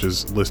maneuvers, which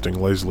is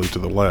listing lazily to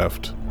the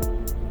left.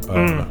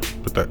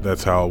 But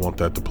that's how I want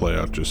that to play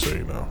out. Just so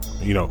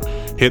you know,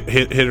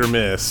 hit or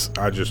miss.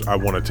 I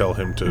want to tell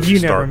him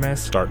to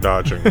start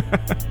dodging.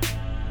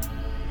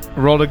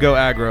 Roll to go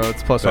aggro.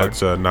 It's plus.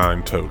 That's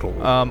 9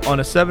 total. On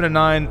a 7 and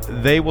 9,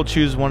 they will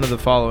choose one of the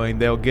following.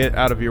 They'll get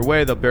out of your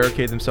way. They'll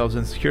barricade themselves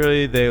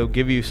insecurely. They'll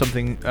give you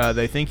something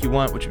they think you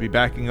want, which would be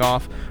backing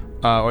off.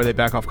 Or they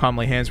back off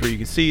calmly, hands where you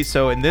can see.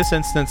 So in this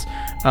instance,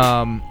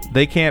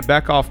 they can't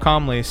back off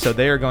calmly, so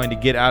they are going to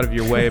get out of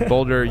your way.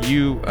 Boulder,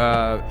 you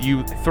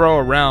throw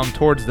a round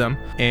towards them,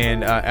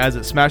 and as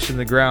it smashes in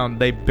the ground,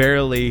 they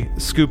barely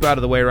scoop out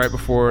of the way right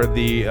before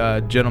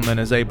the gentleman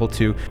is able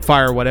to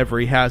fire whatever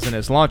he has in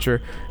his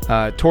launcher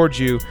towards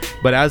you.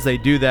 But as they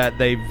do that,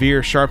 they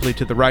veer sharply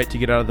to the right to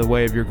get out of the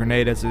way of your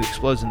grenade as it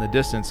explodes in the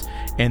distance,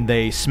 and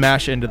they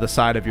smash into the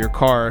side of your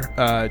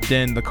car.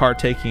 Then the car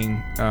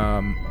taking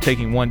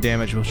 1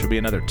 damage, which will be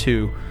another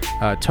 2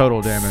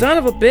 total damage. Son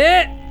of a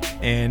bit!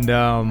 And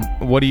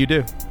what do you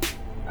do?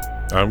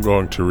 I'm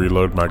going to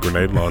reload my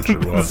grenade launcher.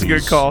 That's a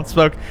good call.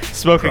 Spoke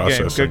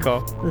again. Good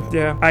call.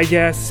 Yeah, I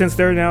guess since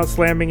they're now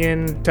slamming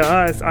into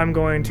us, I'm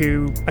going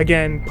to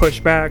again push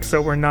back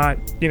so we're not,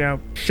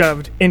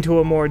 shoved into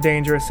a more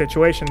dangerous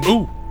situation.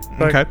 Ooh.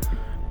 Okay.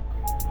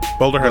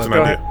 Boulder has an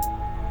idea.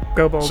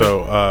 Go, Boulder.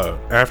 So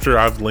after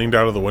I've leaned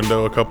out of the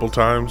window a couple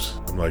times,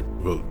 I'm like,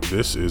 well,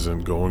 this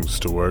isn't going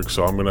to work.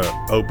 So I'm going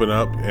to open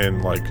up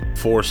and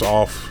force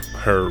off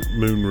her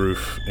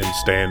moonroof and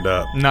stand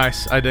up.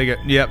 Nice. I dig it.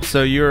 Yep.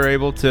 So you're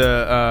able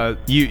to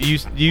you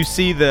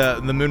see the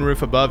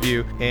moonroof above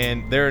you,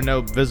 and there are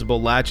no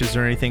visible latches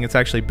or anything. It's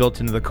actually built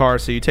into the car.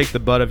 So you take the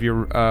butt of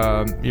your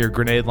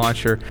grenade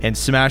launcher and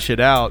smash it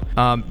out.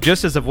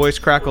 Just as a voice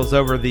crackles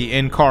over the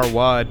in-car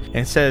WAD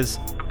and says,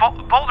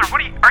 Boulder,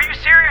 are you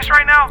serious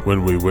right now?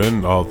 When we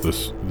win all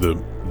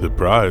the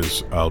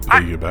prize, I'll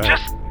pay you back.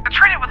 Just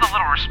treat it with a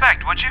little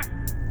respect, would you?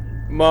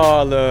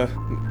 Marla.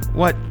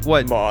 What,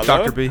 Marla?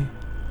 Dr. B?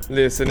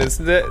 Listen, it's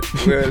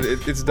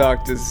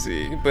Dr.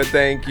 C, but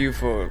thank you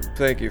for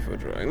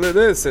trying.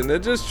 Listen, they're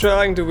just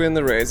trying to win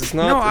the race. It's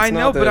not. No, I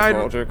know, but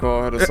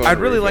I'd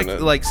really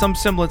like like some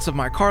semblance of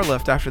my car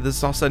left after this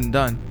is all said and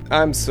done.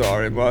 I'm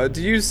sorry, but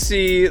do you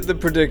see the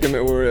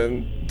predicament we're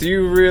in? Do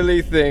you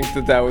really think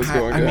that was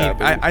going to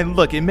happen? I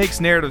look, it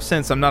makes narrative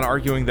sense. I'm not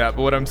arguing that,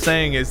 but what I'm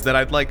saying is that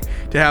I'd like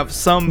to have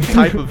some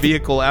type of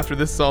vehicle after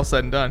this is all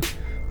said and done.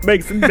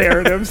 Makes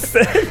narrative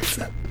sense.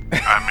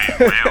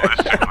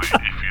 Realistically,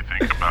 if you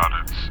think about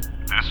it,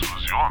 this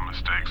was your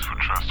mistakes for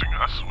trusting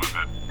us with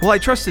it. Well, I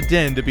trusted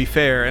Din, to be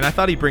fair, and I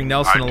thought he'd bring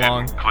Nelson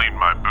along. I didn't clean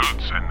my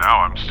boots, and now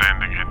I'm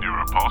standing in your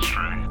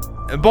upholstery.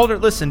 Boulder,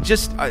 listen,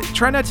 just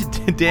try not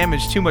to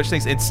damage too much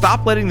things, and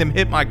stop letting them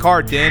hit my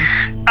car, Din.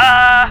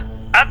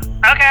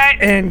 Okay.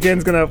 And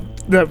Din's gonna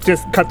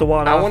just cut the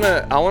wad off.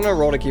 I wanna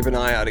roll to keep an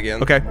eye out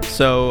again. Okay,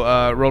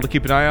 so roll to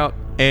keep an eye out.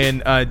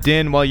 And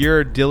Din, while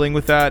you're dealing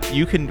with that,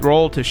 you can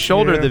roll to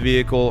shoulder the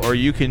vehicle, or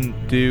you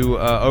can do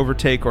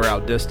overtake or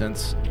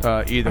outdistance.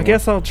 Either. I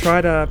guess I'll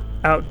try to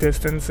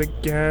outdistance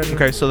again.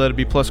 Okay, so that'd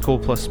be plus cool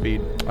plus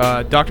speed.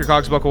 Dr.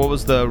 Cogsbuckle, what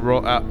was the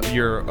roll?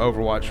 Your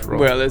Overwatch roll?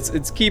 Well,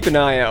 it's keep an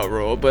eye out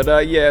roll, but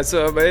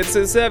so it's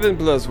a 7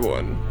 plus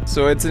 1,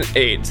 so it's an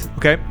 8.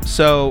 Okay,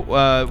 so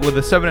with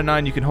a 7 and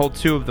 9, you can hold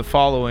 2 of the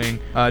following: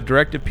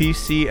 direct a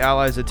PC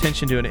ally's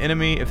attention to an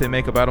enemy. If they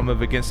make a battle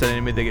move against that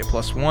enemy, they get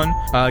plus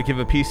 1. Give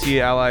a PC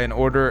ally an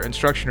order,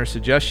 instruction, or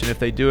suggestion. If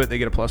they do it, they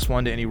get a plus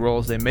 1 to any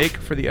rolls they make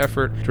for the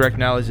effort. Direct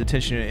an ally's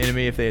attention to an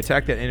enemy. If they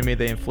attack that enemy,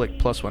 they inflict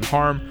plus 1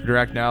 harm.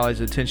 Direct an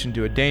ally's attention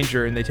to a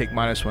danger, and they take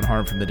minus 1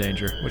 harm from the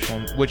danger.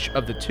 Which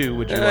of the two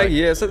would you like?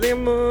 Yes, I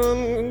think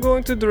I'm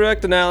going to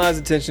direct an ally's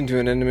attention to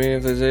an enemy.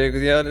 If they take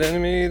the other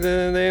enemy,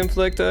 then they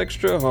inflict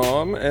extra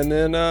harm. And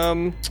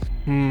then,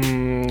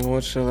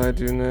 what shall I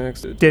do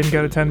next? Didn't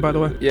go to 10, by the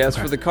way. Yes,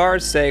 for the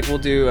card's sake, we'll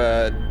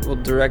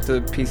direct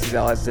the PC's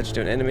allies attention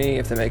to an enemy.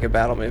 If they make a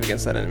battle move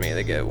against that enemy,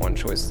 they get 1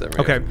 choice to their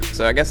move. Okay.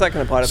 So I guess I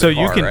can apply to So the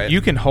car, right?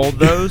 you can hold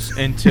those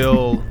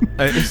until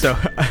so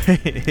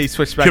he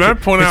switched back. Can I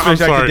point out? I'm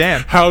sorry.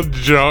 Dan. How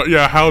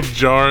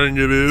jarring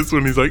it is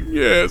when he's like,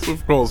 "Yes,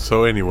 of course."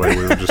 So anyway,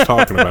 we were just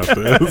talking about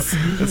this.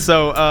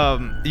 So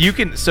you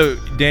can. So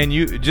Dan,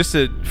 you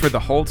for the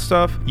hold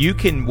stuff, you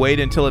can wait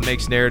until it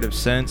makes narrative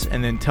sense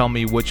and then tell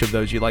me which of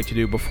those you'd like to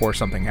do before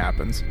something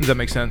happens. Does that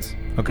make sense?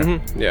 Okay.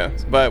 Mm-hmm. Yeah,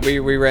 but we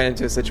ran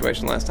into a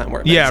situation last time where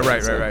it made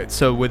sense, right.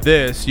 So with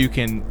this, you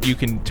can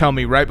tell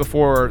me right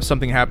before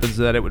something happens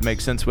that it would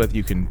make sense with.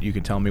 You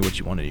can tell me what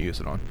you want to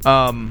use it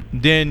on.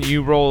 Then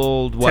you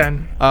rolled what?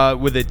 10.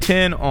 With a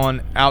 10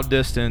 on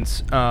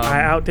outdistance.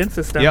 I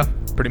outdistance them. Yeah,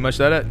 pretty much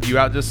that. You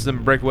outdistance them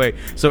and break away.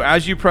 So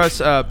as you press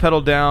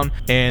pedal down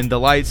and the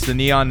lights, the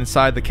neon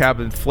inside the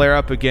cabin flare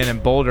up again,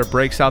 and Boulder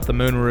breaks out the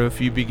moonroof,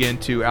 you begin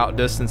to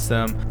outdistance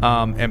them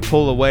and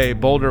pull away.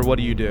 Boulder, what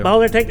do you do?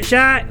 Boulder, take the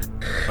shot.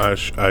 I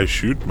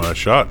shoot my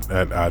shot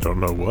at I don't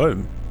know what.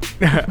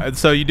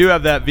 So you do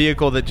have that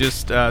vehicle that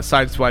just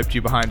sideswiped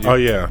you behind you. Oh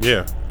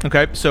yeah.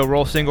 Okay, so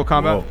roll single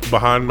combat. Well,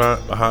 behind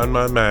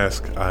my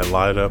mask, I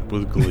light up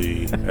with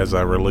glee as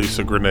I release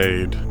a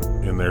grenade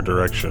in their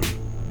direction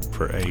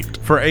for 8.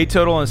 For 8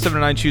 total and 7 to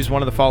 9, choose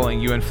one of the following: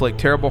 you inflict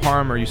terrible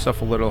harm or you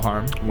suffer little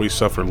harm. We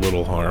suffer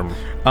little harm.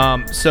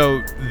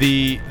 So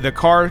the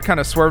car kind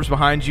of swerves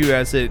behind you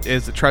as it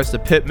tries to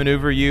pit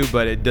maneuver you,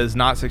 but it does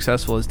not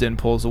successful as Den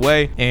pulls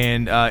away,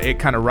 and it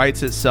kind of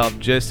rights itself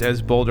just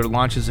as Boulder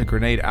launches a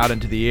grenade out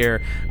into the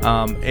air.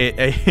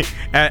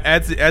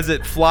 As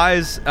it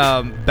flies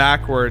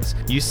backwards,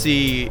 you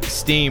see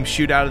steam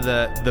shoot out of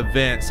the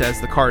vents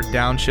as the car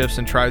downshifts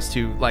and tries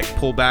to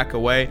pull back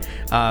away,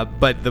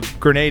 but the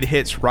grenade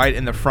hits right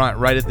in the front,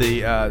 right at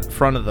the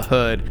front of the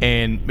hood,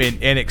 and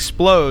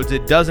explodes.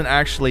 It doesn't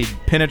actually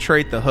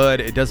penetrate the hood.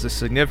 It does a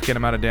significant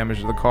amount of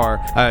damage to the car.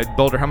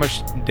 Boulder, how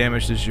much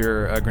damage does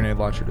your grenade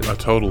launcher do? A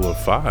total of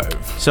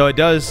 5. So it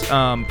does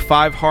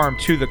 5 harm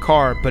to the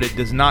car, but it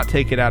does not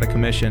take it out of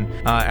commission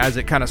as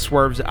it kind of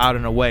swerves out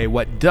and away.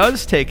 What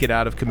does take it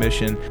out of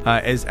commission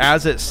is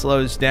as it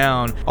slows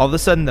down, all of a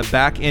sudden the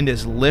back end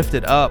is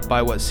lifted up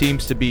by what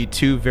seems to be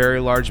 2 very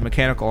large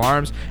mechanical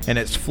arms, and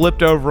it's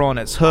flipped over on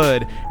its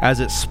hood as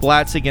it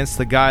splats against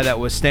the guy that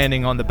was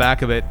standing on the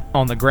back of it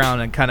on the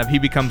ground, and kind of he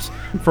becomes,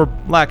 for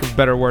lack of a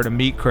better word, a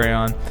meat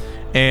crayon.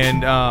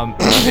 And Oh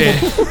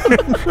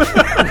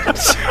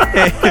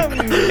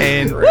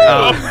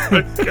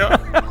my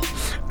God.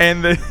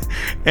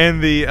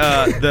 and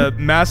the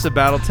massive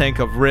battle tank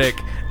of Rick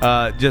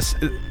just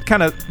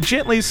kind of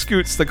gently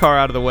scoots the car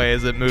out of the way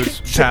as it moves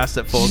past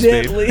at full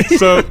speed.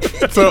 So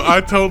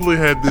I totally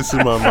had this in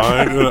my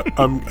mind,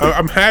 and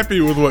I'm happy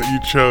with what you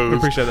chose.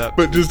 Appreciate that.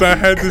 But just I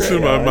had this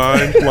in my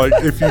mind,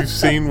 if you've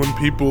seen when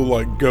people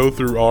go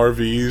through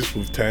RVs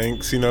with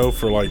tanks,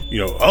 for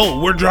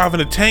oh, we're driving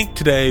a tank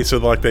today, so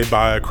they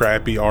buy a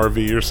crappy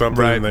RV or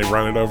something, right, and they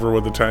run it over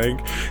with a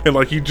tank,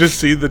 and you just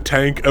see the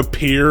tank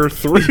appear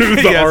through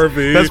the yes,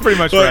 RV. That's pretty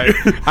much right.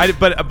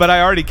 But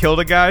I already killed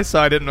a guy, so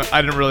I didn't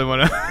really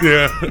want to.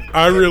 Yeah,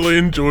 I really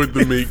enjoyed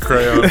the meat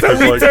crayon. We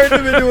turned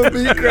him into a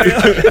meat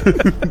crayon.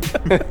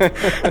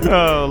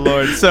 Oh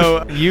Lord!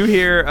 So you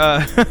hear.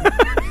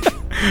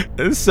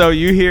 So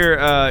you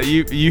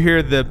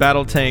hear the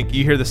battle tank.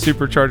 You hear the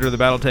supercharger of the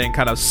battle tank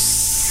kind of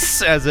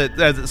as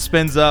it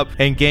spins up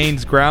and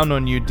gains ground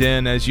on you,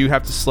 Den, as you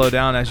have to slow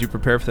down as you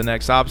prepare for the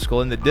next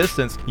obstacle. In the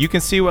distance, you can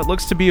see what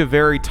looks to be a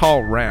very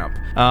tall ramp.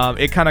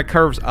 It kind of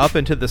curves up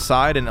into the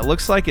side, and it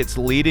looks like it's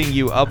leading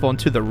you up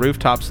onto the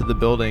rooftops of the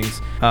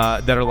buildings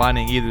that are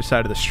lining either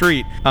side of the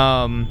street.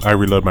 I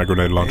reload my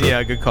grenade launcher.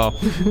 Yeah, good call.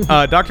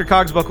 Dr.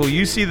 Cogsbuckle,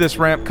 you see this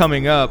ramp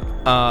coming up,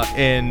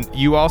 and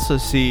you also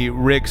see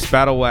Rick's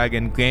battle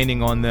wagon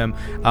gaining on them.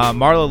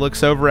 Marla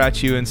looks over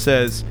at you and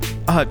says,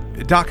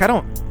 Doc, I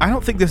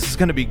don't think this is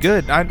going to be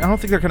good. I don't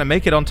think they're going to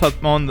make it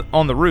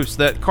on the roofs.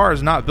 That car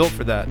is not built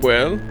for that.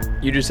 Well,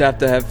 you just have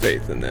to have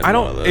faith in them.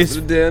 Is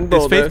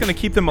faith going to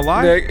keep them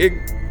alive?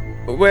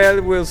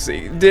 Well, we'll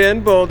see.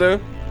 Den, Boulder.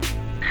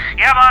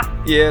 Yeah, boss?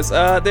 Yes,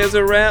 there's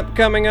a ramp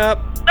coming up.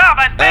 No,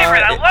 my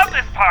favorite. I love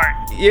this part.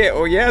 Yeah,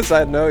 well, yes,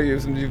 I know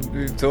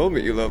you've told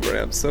me you love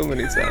ramps so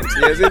many times.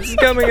 Yes, it's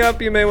coming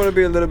up. You may want to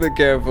be a little bit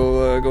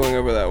careful going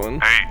over that one.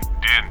 Hey,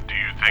 Din, do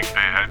you think they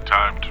had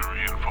time to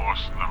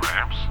reinforce the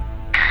ramps?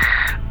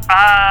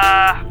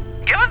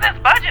 Given this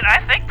budget,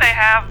 I think they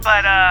have,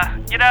 but,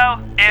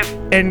 if...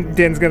 And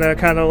Din's gonna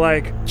kind of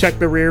like check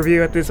the rear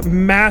view at this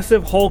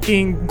massive,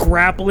 hulking,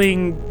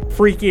 grappling,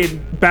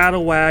 freaking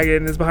battle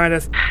wagon is behind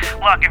us.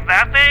 Look, if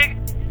that thing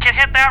can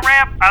hit that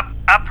ramp,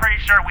 I'm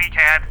pretty sure we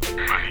can.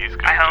 But he's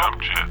I got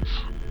hope. jump jets.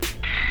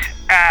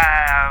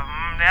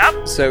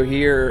 Yep. So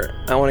here,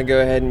 I want to go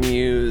ahead and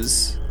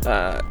use,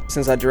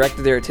 since I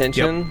directed their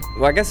attention,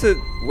 well, I guess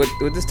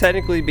would this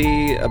technically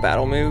be a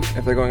battle move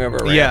if they're going over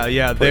a ramp?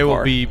 Yeah, for they the will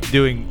car? be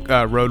doing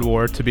Road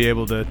War to be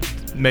able to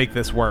make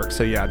this work.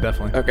 So yeah,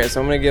 definitely. Okay,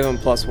 so I'm going to give them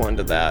 +1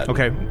 to that.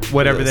 Okay,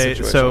 whatever the they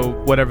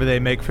situation. whatever they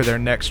make for their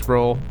next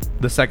roll,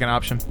 the second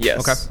option.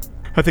 Yes. Okay.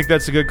 I think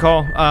that's a good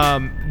call.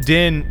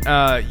 Din,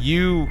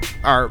 you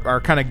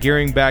are kind of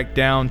gearing back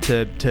down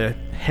to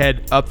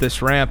head up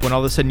this ramp when all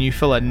of a sudden you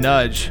feel a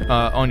nudge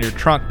on your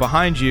trunk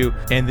behind you,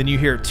 and then you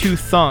hear two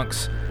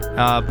thunks.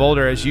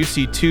 Boulder, as you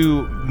see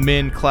two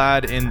men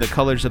clad in the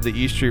colors of the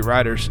E Street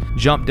Riders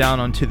jump down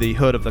onto the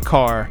hood of the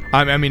car.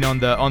 I mean on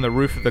the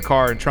roof of the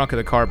car and trunk of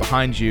the car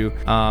behind you.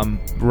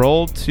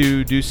 Roll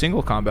to do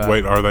single combat.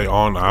 Wait, are they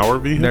on our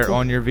vehicle? They're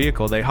on your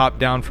vehicle. They hop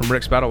down from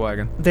Rick's battle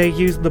wagon. They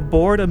used the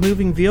board a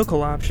moving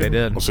vehicle option. They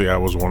did. Well, see, I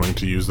was wanting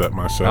to use that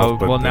myself. Oh,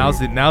 but well,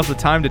 then- now's the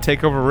time to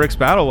take over Rick's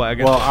battle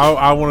wagon. Well,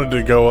 I wanted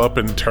to go up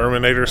in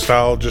Terminator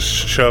style, just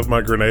shove my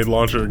grenade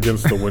launcher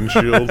against the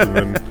windshield,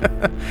 and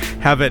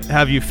then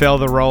have you fail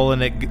the roll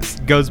and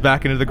it goes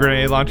back into the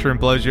grenade launcher and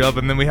blows you up,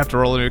 and then we have to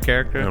roll a new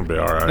character. it'll be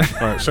all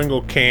right. All right,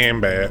 single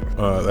combat.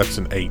 That's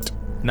an 8.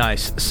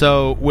 Nice.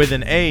 So with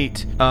an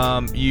 8,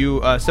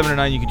 you 7 or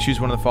 9, you can choose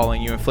one of the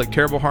following: you inflict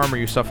terrible harm or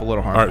you suffer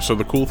little harm. All right, so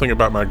the cool thing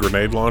about my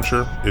grenade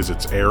launcher is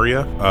its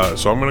area.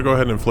 So I'm going to go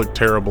ahead and inflict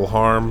terrible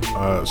harm.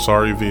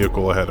 Sorry,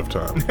 vehicle ahead of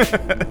time.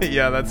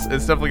 Yeah, it's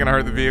definitely gonna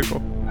hurt the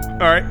vehicle.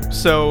 All right.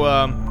 So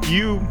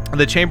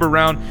the chamber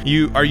round.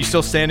 Are you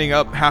still standing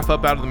up, half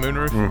up out of the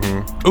moonroof?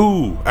 Mm-hmm.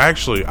 Ooh,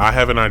 actually, I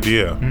have an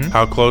idea.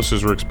 How close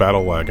is Rick's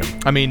battle wagon?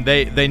 I mean,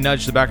 they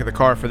nudged the back of the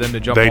car for them to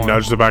jump. They on.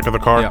 nudge the back of the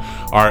car?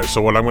 Yeah. All right,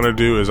 so what I'm going to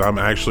do is I'm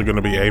actually going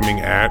to be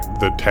aiming at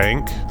the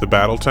tank, the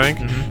battle tank,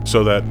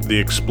 so that the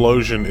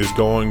explosion is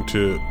going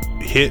to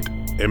hit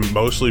and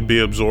mostly be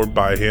absorbed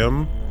by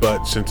him.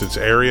 But since it's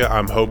area,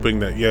 I'm hoping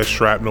that, yes,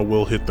 shrapnel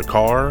will hit the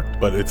car,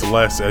 but it's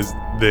less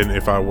than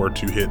if I were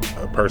to hit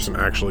a person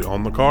actually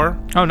on the car.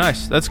 Oh,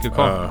 nice. That's a good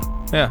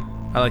call. Yeah,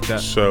 I like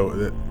that.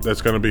 So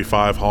that's going to be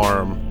 5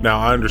 harm. Now,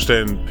 I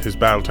understand his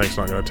battle tank's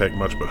not going to take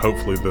much, but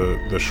hopefully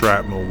the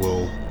shrapnel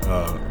will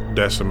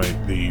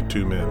decimate the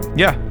 2 men.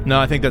 Yeah. No,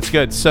 I think that's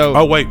good. So.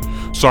 Oh, wait.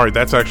 Sorry,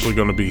 that's actually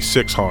going to be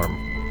 6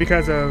 harm.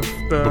 Because of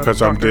the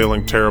Because I'm doctor.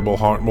 dealing terrible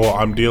harm. Well,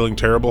 I'm dealing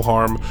terrible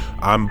harm.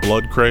 I'm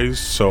blood crazed,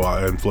 so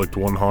I inflict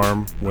 1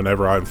 harm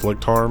whenever I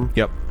inflict harm.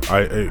 Yep.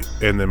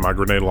 And then my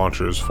grenade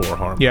launcher is 4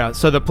 harm. Yeah,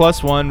 so the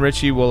 +1,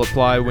 Richie, will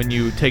apply when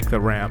you take the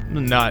ramp.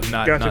 Not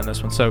Gotcha. in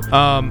this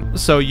one.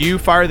 So you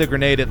fire the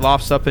grenade, it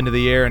lofts up into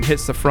the air and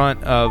hits the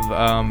front of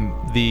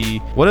the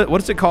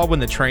what is it called when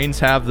the trains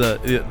have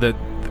the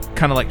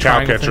kind of like Cow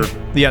triangle catcher.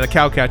 thing? Yeah, the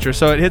cow catcher.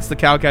 So it hits the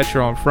cow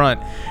catcher on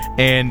front,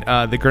 and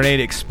the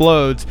grenade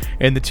explodes,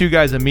 and the 2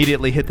 guys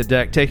immediately hit the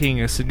deck,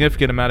 taking a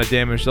significant amount of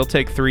damage. They'll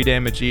take 3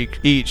 damage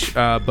each,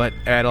 but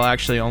it'll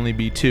actually only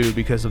be 2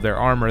 because of their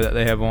armor that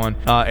they have on.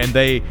 And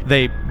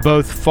they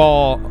both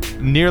fall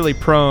nearly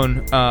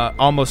prone,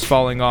 almost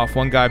falling off.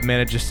 One guy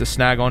manages to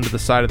snag onto the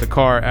side of the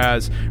car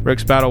as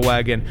Rick's battle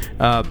wagon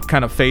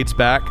kind of fades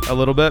back a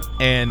little bit,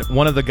 and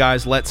one of the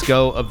guys lets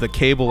go of the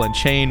cable and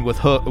chain with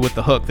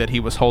the hook that he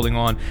was holding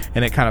on,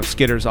 and it kind of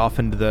skitters off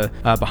into the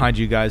behind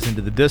you guys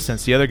into the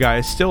distance. The other guy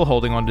is still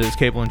holding onto his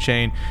cable and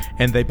chain,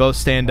 and they both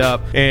stand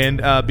up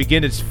and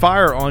begin to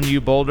fire on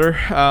you, Boulder.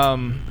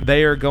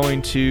 They are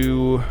going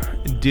to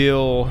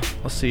deal,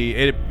 let's see,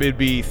 it'd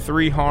be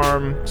 3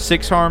 harm,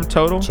 6 harm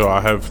total. So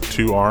I have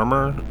 2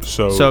 armor.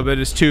 So but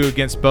it's 2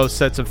 against both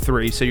sets of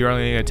 3, so you're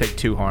only going to take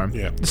 2 harm.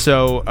 Yeah.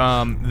 So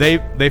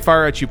they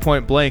fire at you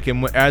point blank,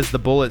 and as the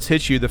bullets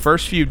hit you, the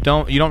first few you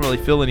don't really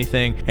feel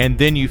anything, and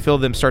then you feel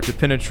them start to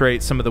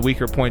penetrate some of the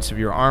weaker points of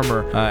your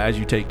armor as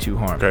you take 2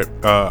 harm. Okay,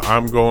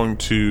 I'm going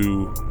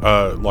to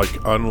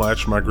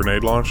unlatch my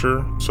grenade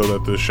launcher so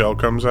that the shell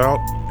comes out,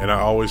 and I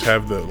always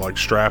have the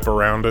strap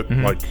around it,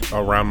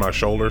 around my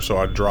shoulder, so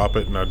I drop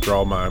it and I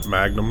draw my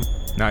magnum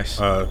Nice.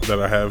 that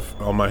I have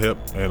on my hip,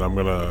 and I'm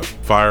gonna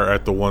fire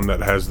at the one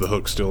that has the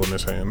hook still in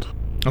his hand.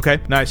 Okay,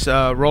 nice.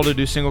 Roll to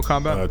do single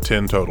combat.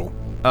 10 total.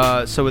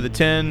 So with a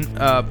 10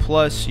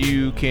 plus,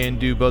 you can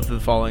do both of the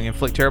following: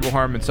 inflict terrible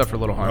harm and suffer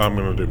little harm. I'm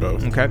gonna do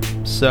both. Okay.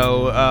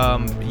 So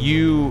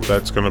you.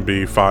 That's gonna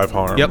be 5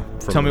 harm. Yep.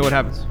 from Tell me the what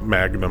happens.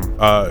 Magnum.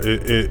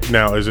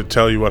 Now, is it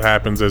tell you what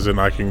happens as in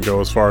I can go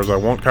as far as I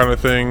want kind of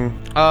thing?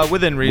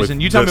 Within reason.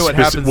 With You tell the me what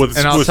speci- happens, with-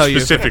 and I'll with tell you.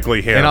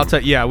 specifically him. And I'll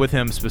tell. Yeah, with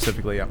him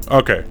specifically. Yeah.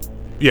 Okay.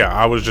 Yeah,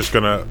 I was just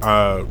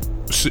gonna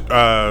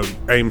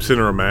aim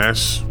center of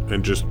mass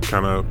and just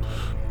kind of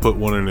put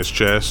one in his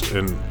chest.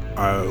 And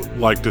I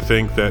like to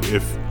think that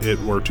if it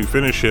were to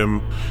finish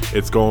him,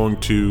 it's going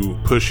to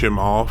push him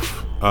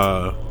off.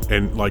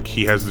 And like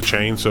he has the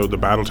chain, so the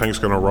battle tank's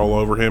going to roll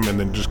over him and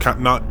then just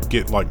not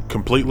get like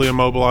completely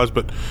immobilized,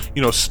 but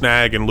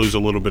snag and lose a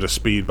little bit of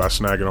speed by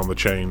snagging on the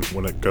chain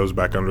when it goes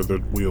back under the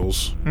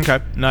wheels.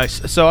 Okay,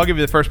 nice. So I'll give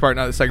you the first part,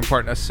 not the second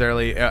part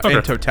necessarily,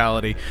 in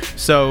totality.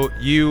 So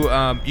you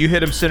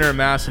hit him center of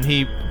mass, and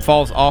he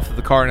falls off of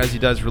the car, and as he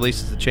does,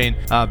 releases the chain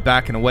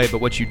back and away.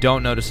 But what you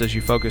don't notice as you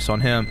focus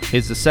on him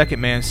is the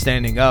second man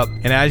standing up,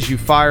 and as you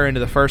fire into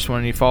the first one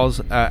and he falls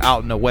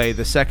out and away,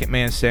 the second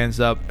man stands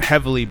up,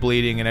 heavily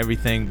bleeding and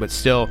everything, but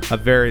still a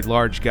very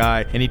large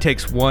guy, and he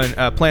takes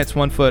plants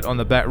one foot on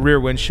the rear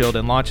windshield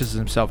and launches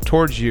himself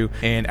towards you.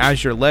 And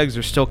as your legs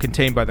are still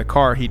contained by the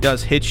car, he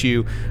does hit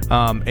you,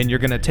 and you're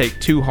going to take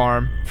 2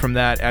 harm from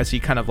that as he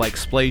kind of like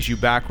splays you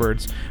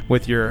backwards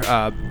with your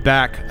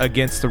back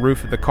against the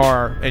roof of the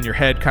car and your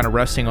head kind of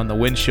resting on the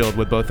windshield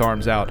with both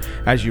arms out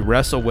as you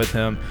wrestle with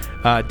him.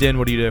 Din,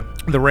 what do you do?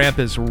 The ramp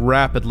is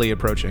rapidly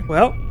approaching.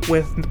 Well,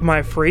 with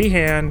my free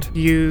hand,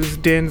 use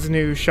Din's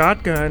new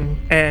shotgun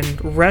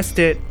and rest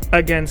it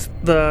against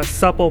the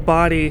supple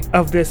body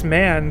of this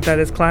man that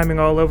is climbing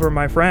all over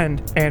my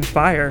friend and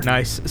fire.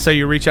 Nice. So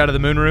you reach out of the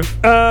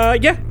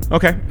moonroof? Yeah.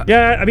 Okay.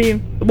 Yeah,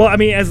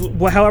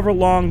 however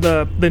long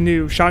the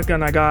new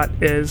shotgun I got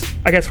is,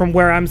 I guess from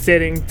where I'm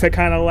sitting to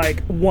kind of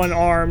like one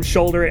arm,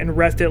 shoulder it and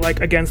rest it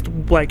like against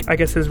like, I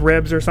guess his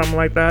ribs or something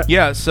like that.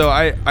 Yeah, so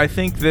I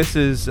think this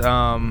is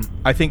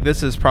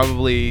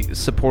probably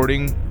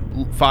supporting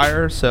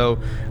fire, so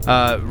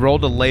roll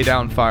to lay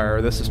down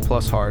fire. This is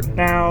plus hard.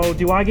 Now,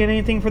 do I get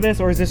anything for this,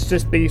 or is this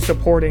just the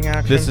supporting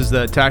action? This is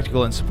the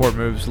tactical and support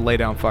moves, lay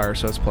down fire,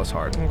 so it's plus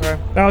hard. Okay.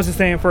 I was just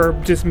saying for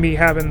just me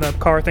having the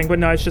car thing, but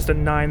no, it's just a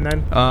 9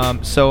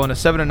 then. So on a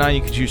 7 and 9,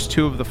 you could choose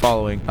 2 of the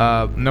following.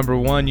 Number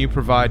 1, you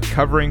provide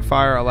covering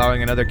fire,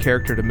 allowing another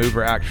character to move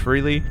or act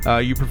freely.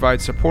 You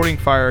provide supporting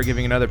fire,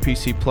 giving another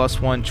PC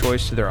 +1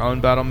 choice to their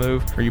own battle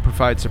move. Or you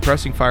provide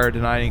suppressing fire,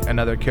 denying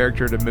another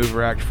character to move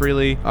or act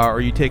freely.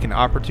 Or you take an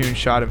opportune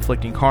shot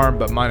inflicting harm,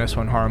 but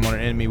 -1 harm on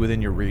an enemy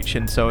within your reach.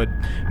 And so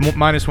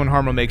 -1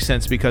 harm will make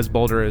sense because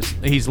Boulder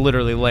he's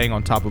literally laying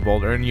on top of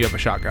Boulder, and you have a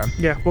shotgun.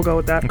 Yeah, we'll go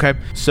with that. Okay,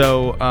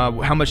 so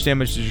how much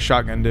damage does your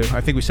shotgun do?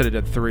 I think we said it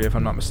did 3, if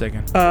I'm not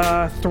mistaken.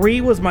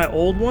 3 was my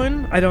old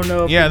one. I don't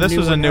know if this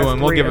was a new one.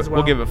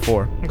 We'll give it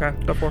 4. Okay,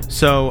 go 4.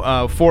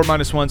 So 4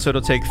 -1, so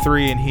it'll take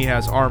 3, and he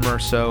has armor,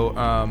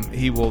 so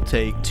he will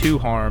take 2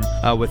 harm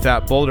with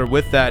that. Boulder,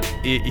 with that,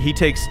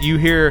 you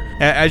hear,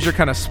 as you're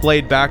kind of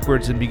splayed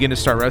backwards and begin to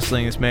start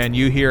wrestling this man,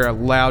 you hear a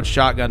loud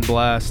shotgun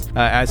blast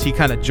as he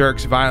kind of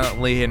jerks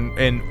violently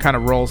and kind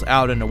of rolls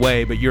out and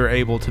away, but you're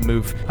able to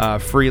move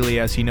freely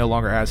as he no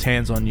longer has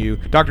hands on you.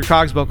 Dr.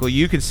 Cogsbuckle,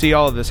 you can see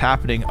all of this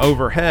happening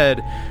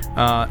overhead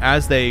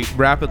as they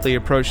rapidly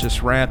approach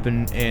this ramp,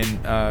 and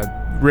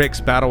Rick's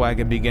battle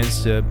wagon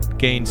begins to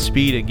gain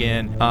speed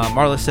again.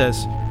 Marla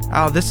says,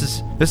 "Oh, this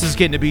is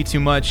getting to be too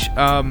much.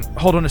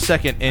 Hold on a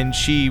second." And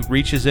she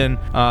reaches in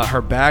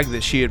her bag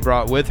that she had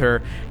brought with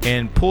her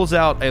and pulls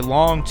out a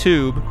long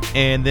tube,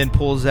 and then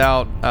pulls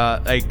out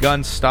a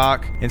gun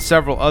stock and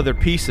several other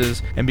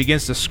pieces and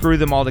begins to screw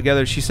them all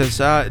together. She says,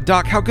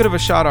 "Doc, how good of a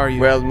shot are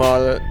you?" Well,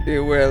 Marla,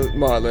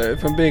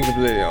 if I'm being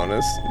completely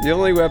honest, the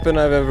only weapon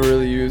I've ever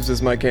really used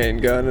is my cane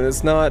gun, and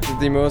it's not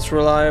the most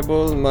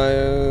reliable,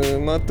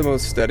 not the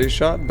most steady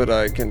shot, but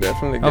I can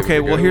definitely give Okay, it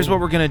a well, go. here's what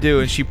we're going to do.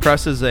 And she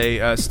presses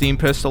a steam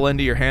pistol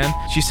into your hand.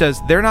 She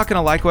says, "They're not going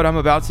to like what I'm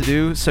about to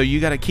do, so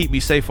you got to keep me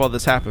safe while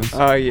this happens."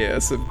 Ah,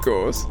 yes, of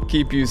course.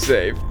 Keep you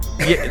safe.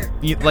 Yeah,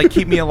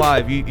 keep me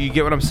alive. You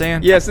get what I'm saying?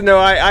 Yes, no,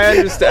 I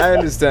understand. I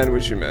understand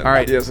what you meant. All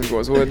right. Yes, of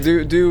course. Well,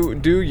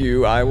 do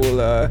you? I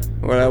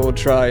will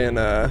try and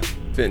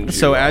vinge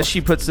So you as off. she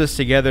puts this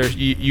together,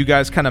 you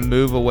guys kind of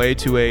move away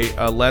to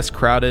a less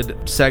crowded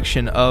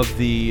section of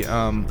the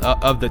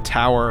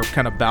tower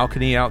kind of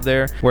balcony out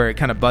there, where it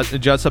kind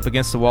of juts up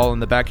against the wall on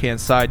the backhand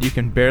side. You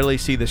can barely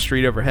see the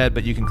street overhead,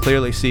 but you can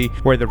clearly see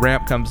where the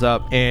ramp comes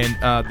up. And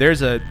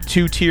there's a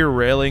 2-tier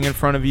railing in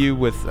front of you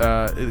with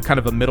kind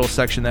of a middle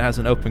section that has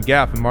an open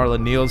gap. And Marla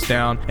kneels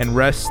down and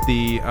rests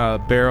the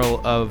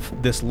barrel of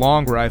this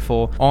long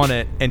rifle on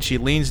it, and she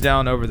leans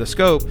down over the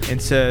scope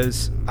and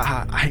says,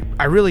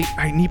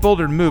 I need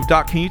Boulder to move.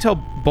 Doc, can you tell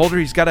Boulder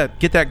he's got to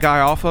get that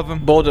guy off of him?"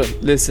 Boulder,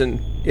 listen.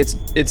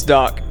 It's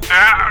Doc.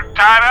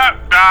 Tied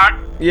up, Doc.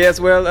 Yes,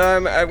 well,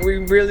 we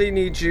really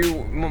need you.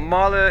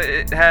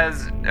 Marla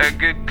has a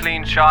good,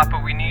 clean shot,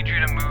 but we need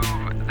you to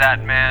move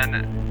that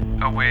man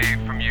away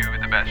from you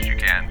the best you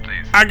can,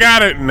 please. I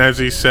got it. And as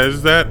he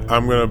says that,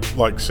 I'm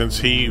gonna, since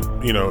he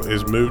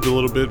is moved a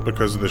little bit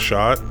because of the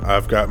shot,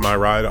 I've got my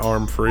right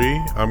arm free.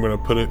 I'm gonna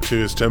put it to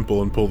his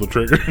temple and pull the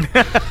trigger.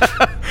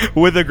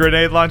 With a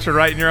grenade launcher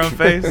right in your own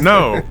face?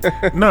 no,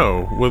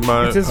 with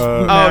my It's his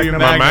Oh, your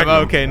Magnum. Magnum.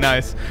 Okay,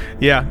 nice.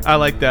 Yeah, I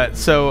like that.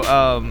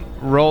 So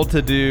roll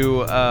to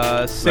do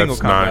single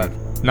That's combat.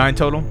 9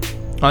 total?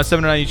 On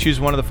 7 to 9, you choose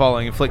one of the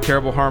following: inflict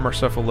terrible harm or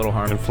suffer little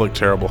harm. Inflict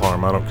terrible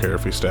harm. I don't care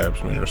if he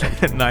stabs me or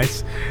something.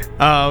 Nice.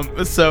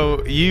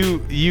 So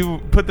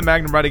you put the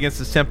magnum right against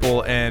his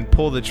temple and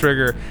pull the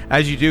trigger.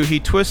 As you do, he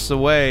twists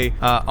away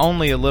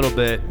only a little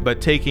bit,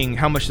 but taking,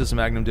 how much does the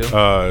magnum do?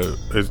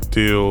 It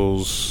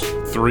deals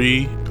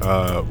 3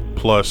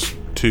 plus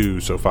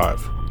 2, so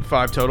 5.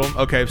 5 total.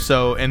 Okay,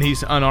 so, and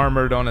he's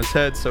unarmored on his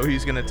head, so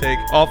he's going to take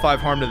all 5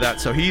 harm to that.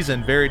 So he's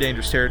in very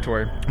dangerous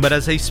territory. But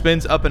as he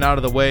spins up and out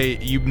of the way,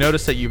 you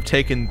notice that you've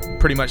taken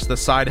pretty much the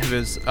side of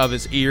his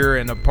ear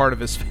and a part of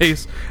his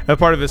face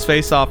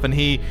off, and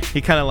he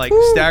kind of like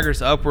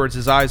staggers upwards,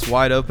 his eyes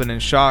wide open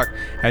in shock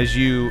as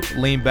you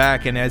lean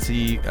back, and as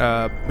he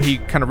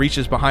kind of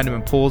reaches behind him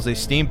and pulls a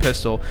steam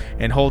pistol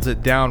and holds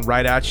it down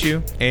right at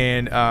you.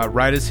 And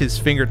right as his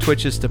finger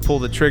twitches to pull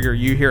the trigger,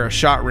 you hear a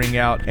shot ring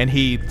out, and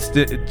he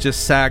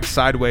just sags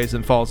sideways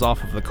and falls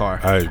off of the car.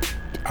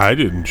 I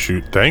didn't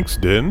shoot. Thanks,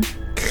 Din.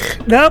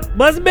 Nope,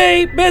 wasn't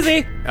me.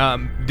 Busy.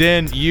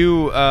 Din,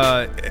 you,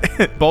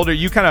 Boulder,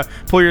 you kind of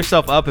pull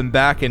yourself up and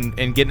back and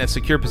get in a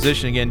secure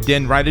position again.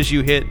 Din, right as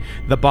you hit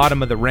the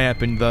bottom of the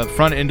ramp and the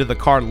front end of the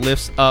car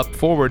lifts up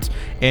forwards,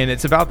 and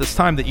it's about this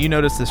time that you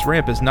notice this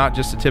ramp is not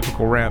just a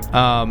typical ramp.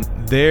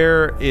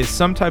 There is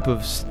some type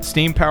of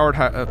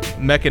steam-powered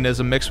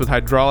mechanism mixed with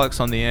hydraulics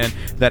on the end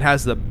that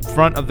has the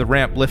front of the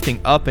ramp lifting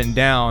up and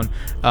down.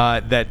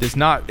 That does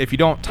not, if you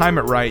don't time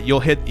it right, you'll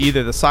hit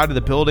either the side of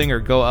the building or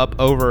go up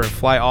over and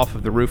fly off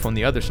of the roof on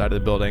the other side of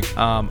the building.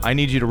 I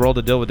need you to roll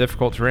to deal with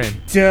difficult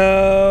terrain.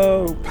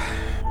 Dope.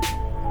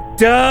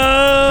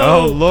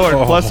 Oh, Lord.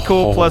 Plus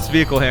cool, plus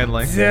vehicle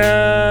handling.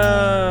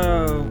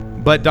 Dope.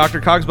 But Dr.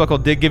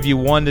 Cogsbuckle did give you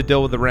 1 to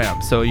deal with the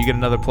ramp, so you get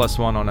another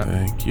 +1 on it.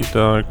 Thank you,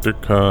 Dr.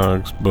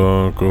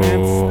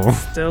 Cogsbuckle. It's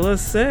still a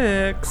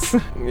 6.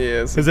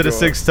 Yes. Is it a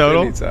 6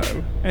 total?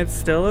 Anytime. It's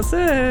still a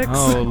 6.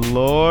 Oh,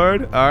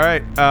 Lord. All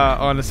right.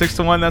 On a 6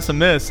 to 1, that's a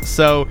miss.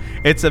 So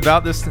it's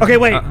about this. Okay,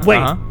 wait.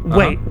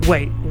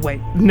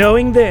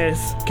 Knowing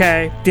this,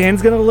 okay,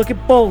 Dan's gonna look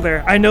at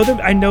Boulder. I know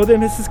that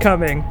this is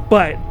coming,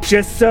 but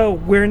just so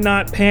we're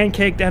not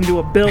pancaked into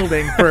a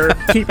building for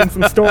keeping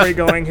some story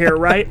going here,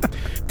 right?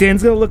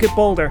 Dan's gonna look at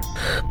Boulder.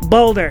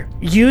 Boulder,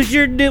 use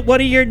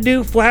one of your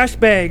new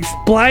flashbangs.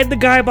 Blind the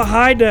guy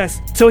behind us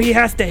so he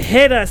has to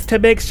hit us to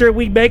make sure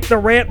we make the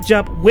ramp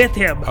jump with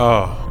him.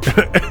 Oh,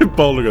 and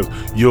Boulder goes,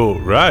 "You're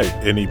right,"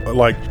 and he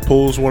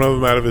pulls one of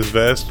them out of his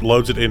vest,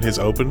 loads it in his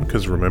open,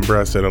 because remember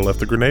I said I left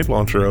the grenade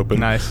launcher open.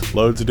 Nice.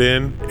 Loads it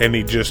in, and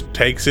he just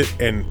takes it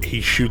and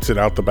he shoots it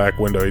out the back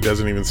window. He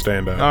doesn't even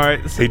stand up. All right.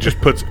 He just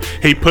puts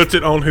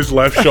it on his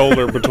left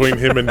shoulder between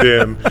him and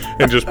Din,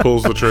 and just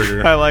pulls the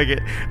trigger. I like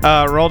it.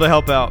 Roll to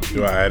help out.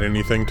 Do I add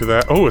anything to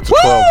that? Oh, it's a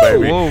 12,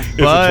 baby. Whoa, it's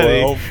buddy.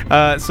 a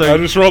 12. So I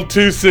just rolled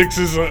 2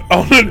 6s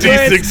on a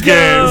D6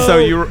 game. So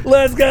you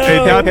Let's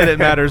go. Not that it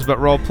matters, but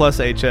roll plus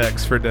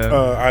HX for Din.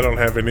 I don't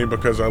have any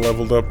because I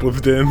leveled up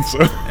with Din. So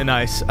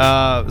Nice.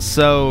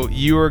 So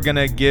you are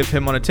gonna give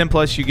him on a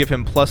 10+. You give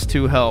him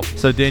 +2 help.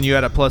 So Din, you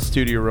add a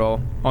 +2 to your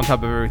roll on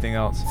top of everything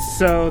else.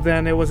 So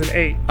then it was an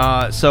 8.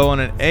 So on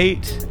an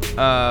 8,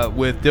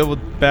 with deal with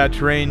bad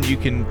terrain, you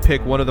can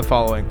pick one of the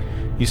following.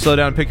 You slow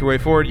down and pick your way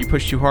forward, you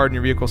push too hard and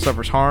your vehicle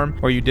suffers harm,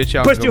 or you ditch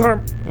out. Push too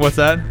hard. What's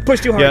that? Push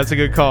too hard. Yeah, that's a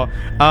good call.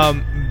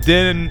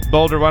 Din and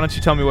Boulder, why don't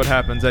you tell me what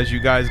happens as you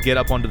guys get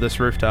up onto this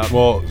rooftop?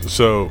 well,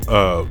 so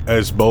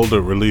as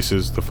Boulder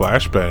releases the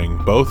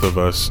flashbang, both of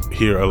us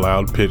hear a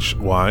loud pitch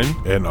whine,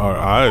 and our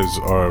eyes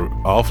are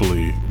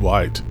awfully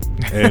white.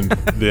 And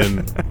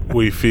then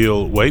we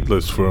feel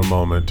weightless for a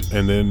moment,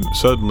 and then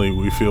suddenly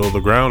we feel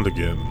the ground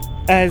again.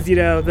 As you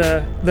know,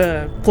 the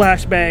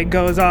flashbang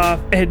goes off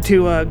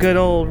into a good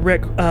old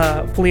Rick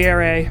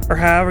Fliere, or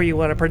however you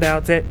want to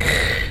pronounce it.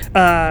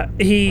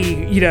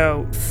 He,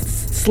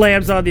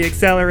 slams on the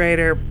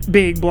accelerator,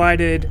 being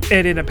blinded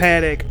and in a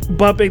panic,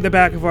 bumping the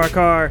back of our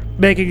car,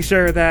 making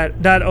sure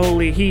that not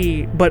only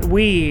he, but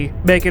we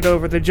make it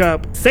over the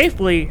jump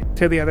safely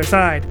to the other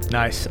side.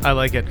 Nice. I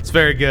like it. It's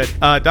very good.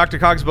 Dr.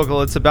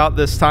 Cogsbuckle, it's about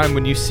this time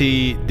when you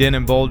see Din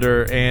and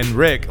Boulder and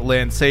Rick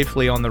land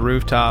safely on the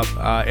rooftop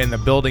and the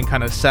building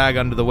kind of sag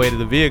under the weight of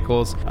the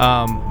vehicles,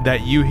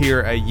 that you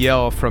hear a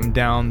yell from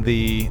down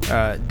the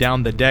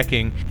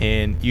decking,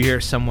 and you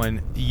hear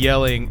someone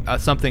yelling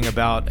something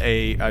about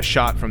a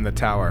shot from the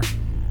tower.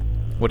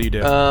 What do you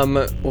do?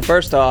 Well,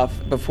 first off,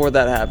 before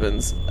that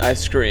happens, I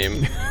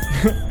scream.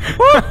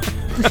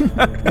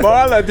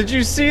 Marla, did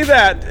you see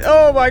that?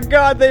 Oh my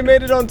God, they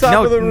made it on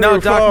top of the roof. No,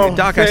 Doc, Oh,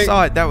 Doc, I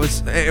saw it.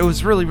 It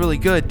was really, really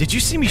good. Did you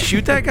see me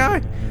shoot that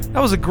guy?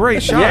 That was a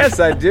great shot. Yes,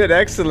 I did.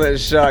 Excellent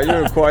shot.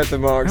 You're quite the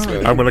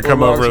marksman. I'm gonna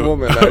come Or over.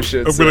 markswoman, I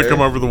should I'm gonna say.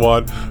 come over the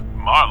wad.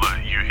 Marla,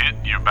 you hit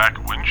your back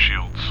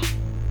windshields.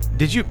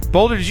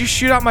 Boulder, did you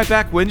shoot out my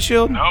back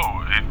windshield?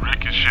 No, it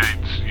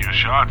ricochets your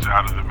shots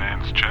out of the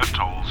man's chest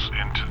holes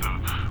into the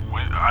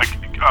wind.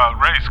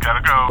 Ray's gotta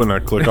go. When I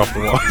click off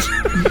the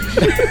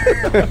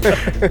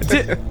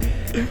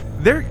wad.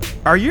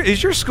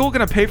 Is your school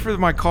gonna pay for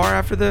my car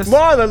after this?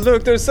 Marla,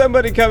 look, there's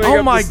somebody coming Oh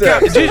up my the god!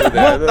 steps Dude, over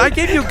there. well, Look. I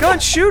gave you a gun.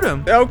 Shoot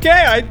him.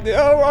 Okay,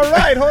 all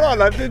right, hold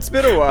on. It's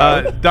been a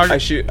while.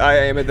 Dr. I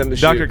aim at them to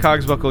Dr. shoot.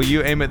 Cogsbuckle,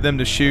 you aim at them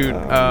to shoot.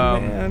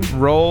 man.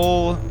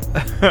 Roll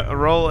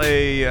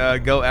a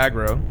go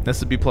aggro. This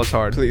would be plus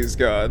hard. Please,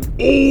 God.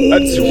 A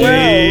 12.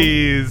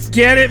 Jeez.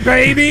 Get it,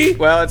 baby.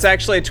 Well, it's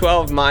actually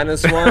 12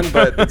 minus 1,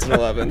 but it's an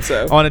 11,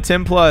 so. On a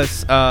 10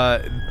 plus,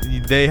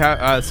 they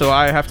have. So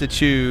I have to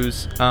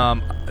choose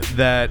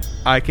that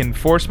I can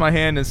force my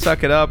hand and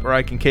suck it up, or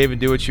I can cave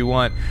and do what you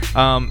want.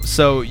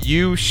 So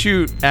you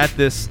shoot at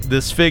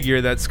this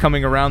figure that's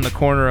coming around the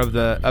corner of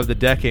the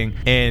decking,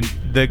 and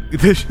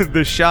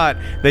the shot,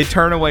 they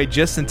turn away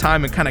just in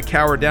time and kind of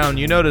cower down.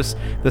 You notice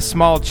the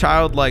small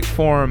childlike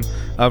form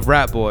of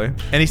Rat Boy,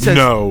 and he says,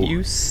 No.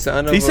 You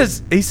son of He a...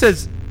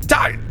 says,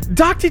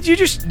 Doc, did you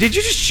just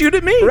shoot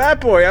at me? Rat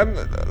Boy,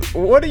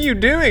 what are you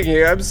doing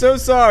here? I'm so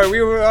sorry.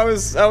 I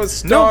was No,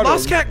 startled.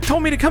 Lost Cat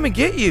told me to come and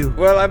get you.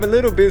 Well, I'm a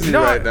little busy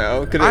right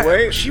now. Could it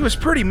wait? She was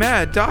pretty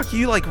mad, Doc.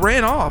 You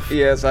ran off.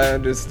 Yes, I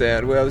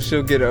understand. Well,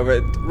 she'll get over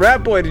it.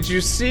 Rat Boy, did you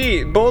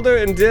see Boulder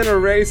and Den are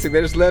racing?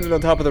 They just landed on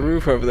top of the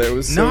roof over there. It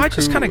was so No, I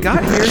just cool. kind of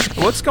got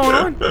here. What's going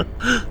on?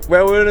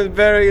 Well, we're in a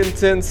very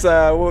intense,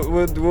 what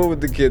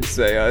would the kids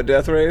say?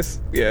 Death race?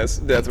 Yes,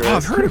 death race. Oh,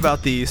 I've heard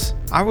about these.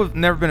 I've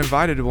never been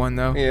invited to one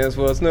though. Yes,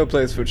 well, it's no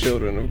place for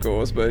children, of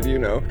course, but you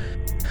know.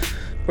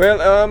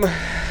 Well,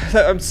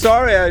 I'm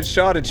sorry I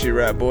shot at you,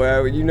 Rat Boy.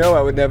 I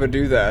would never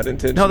do that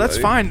intentionally. No, that's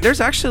fine. There's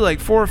actually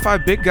 4 or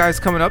 5 big guys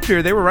coming up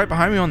here. They were right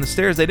behind me on the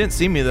stairs. They didn't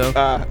see me though.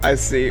 I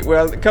see.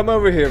 Well, come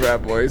over here,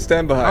 Rat Boy.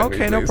 Stand behind me,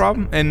 Okay, no please.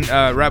 problem. And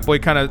Rat Boy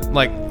kind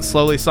of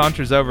slowly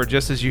saunters over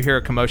just as you hear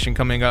a commotion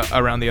coming up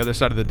around the other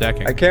side of the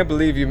decking. I can't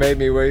believe you made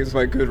me waste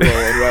my good roll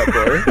on Rat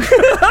Boy.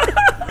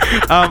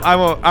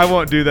 I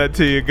won't do that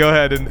to you. Go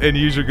ahead and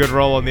use your good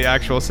roll on the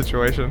actual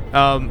situation.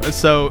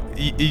 So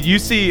you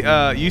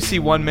see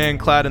one man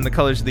clad in the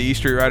colors of the E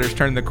Street Riders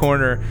turn the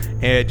corner,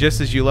 and just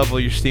as you level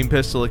your steam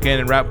pistol again,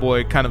 and Rat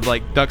Boy kind of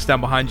ducks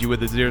down behind you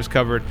with his ears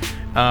covered,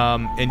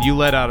 and you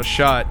let out a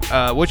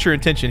shot. What's your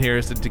intention here?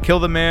 Is it to kill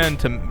the man,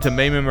 to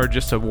maim him, or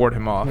just to ward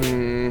him off? I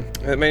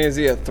mean, is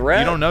he a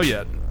threat? You don't know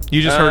yet.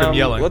 You just heard him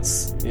yelling.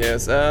 Let's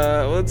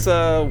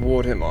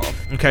ward him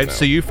off. Okay,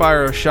 so you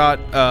fire a shot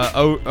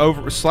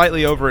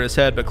slightly over his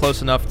head, but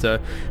close enough to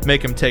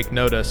make him take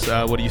notice.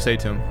 What do you say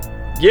to him?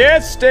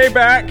 Yes, stay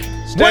back.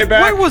 Stay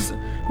back. What was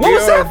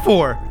that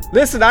for?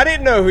 Listen, I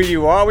didn't know who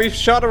you are. We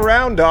shot a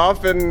round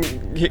off and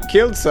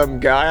killed some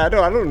guy. I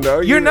don't know.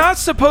 You're not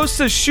supposed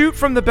to shoot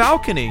from the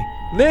balcony.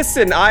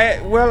 Listen, I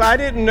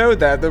didn't know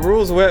that. The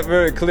rules weren't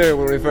very clear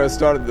when we first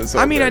started this.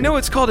 I mean, I know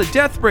it's called a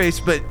death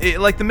race, but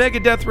like the Mega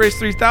Death Race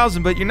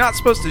 3000, but you're not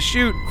supposed to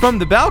shoot from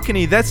the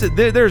balcony. That's it.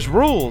 There's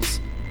rules.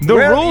 The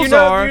rules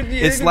are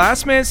it's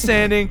last man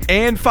standing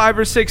and 5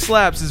 or 6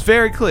 slaps. It's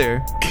very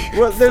clear.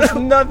 Well, there's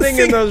nothing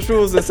in those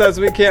rules that says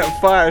we can't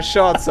fire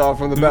shots off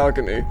from the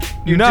balcony.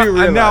 You do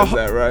realize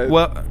that, right?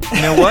 Well,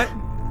 you know what?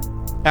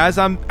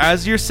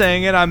 As you're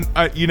saying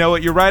it, you know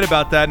what? You're right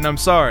about that, and I'm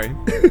sorry.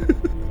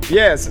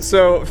 Yes,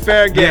 so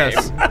fair game.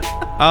 Yes.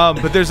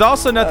 But there's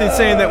also nothing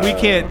saying that we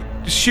can't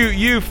shoot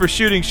you for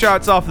shooting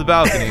shots off the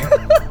balcony.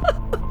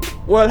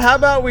 Well, how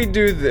about we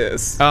do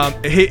this?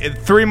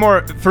 3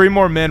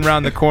 more men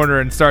round the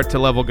corner and start to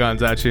level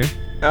guns at you.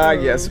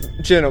 Yes,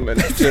 gentlemen,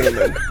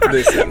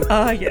 listen.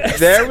 Yes.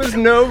 There was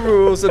no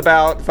rules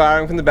about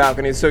firing from the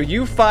balcony, so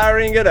you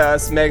firing at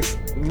us makes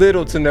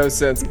little to no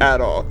sense at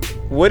all.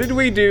 What did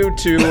we do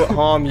to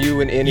harm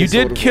you in any You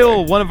sort did of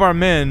kill way? one of our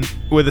men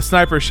with a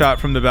sniper shot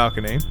from the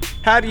balcony.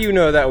 How do you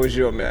know that was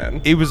your man?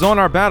 He was on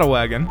our battle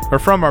wagon, or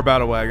from our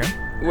battle wagon.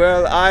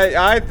 Well,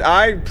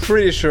 I'm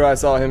pretty sure I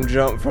saw him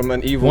jump from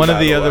an evil One of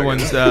the battle other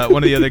wagon. ones,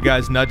 one of the other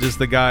guys nudges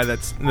the guy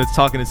that's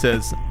talking and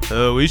says,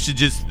 we should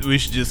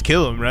just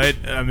kill him, right?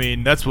 I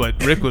mean, that's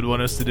what Rick would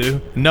want us to do.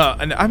 No,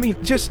 and I mean,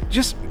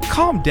 just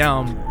calm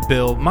down,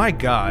 Bill. My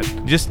God,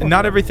 just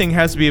not everything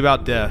has to be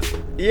about death.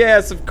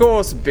 Yes, of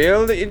course,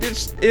 Bill.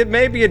 It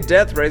may be a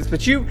death race,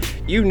 but you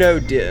know,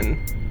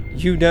 Den.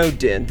 You know,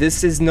 Den.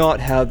 This is not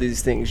how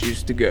these things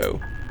used to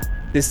go.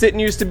 This didn't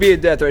used to be a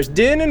death race.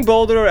 Den and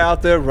Boulder are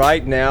out there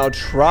right now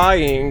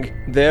trying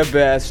their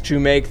best to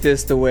make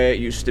this the way it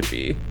used to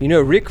be. You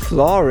know, Rick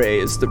Flare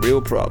is the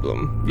real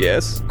problem.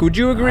 Yes? Could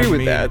you agree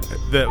with that?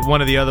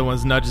 One of the other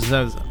ones nudges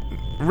and says,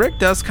 Rick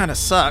does kind of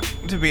suck,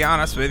 to be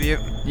honest with you.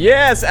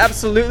 Yes,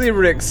 absolutely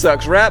Rick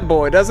sucks. Rat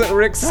Boy, doesn't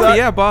Rick suck? Oh,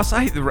 yeah, boss.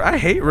 I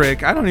hate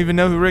Rick. I don't even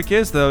know who Rick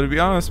is, though, to be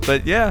honest.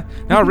 But yeah,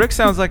 no, Rick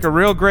sounds like a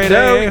real great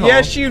No, AA hole.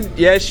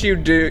 yes you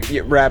do,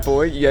 Rat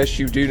Boy. Yes,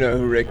 you do know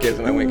who Rick is,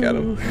 and I wink at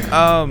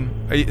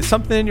him.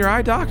 Something in your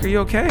eye, Doc? Are you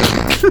okay?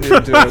 You're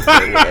doing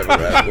whatever,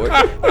 Rat Boy.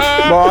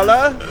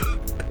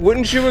 Marla,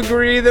 wouldn't you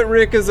agree that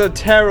Rick is a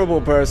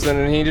terrible person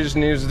and he just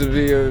needs to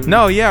be a...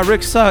 No, yeah,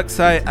 Rick sucks.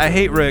 I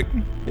hate Rick.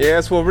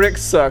 Yes, well, Rick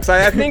sucks.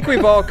 I think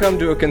we've all come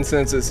to a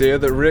consensus here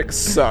that Rick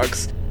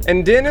sucks.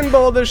 And Den and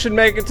Boulder should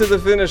make it to the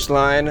finish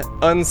line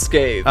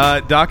unscathed.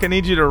 Doc, I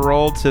need you to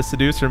roll to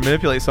seduce or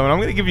manipulate someone. I'm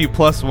going to give you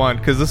 +1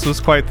 because this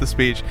was quite the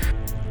speech.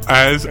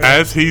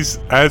 As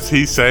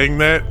he's saying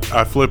that,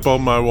 I flip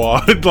on my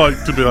wad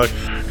like to be like,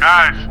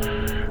 Guys,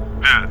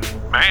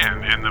 the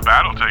man in the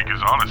battle tank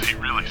is honest. He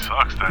really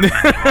sucks, that Rick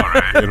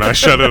Flores. and I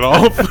shut it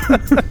off.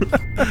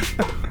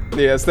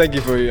 Yes, thank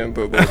you for your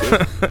input,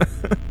 Boulder.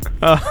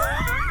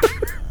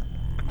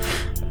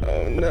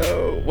 Oh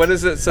no. What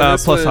is it? So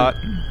this plus was- hot.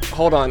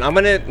 Hold on. I'm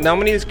gonna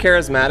use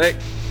charismatic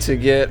to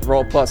get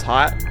roll plus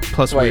hot.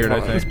 Plus Wait, weird, I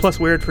hold on. think. It's plus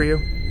weird for you.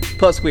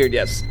 Plus weird,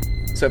 yes.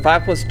 So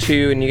 5 plus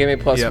 2, and you gave me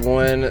plus Yep.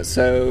 1,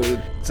 so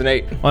it's an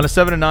 8. On a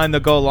 7 and 9,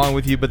 they'll go along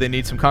with you, but they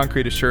need some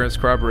concrete assurance,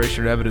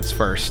 corroboration, or evidence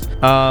first.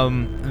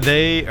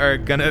 They are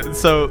gonna.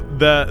 So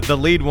the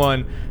lead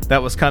one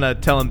that was kind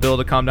of telling Bill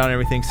to calm down and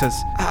everything says,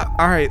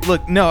 "All right,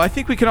 look, no, I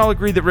think we can all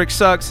agree that Rick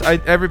sucks.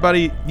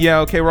 Everybody, yeah,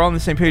 okay, we're all on the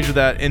same page with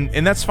that,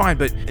 and that's fine.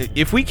 But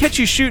if we catch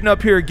you shooting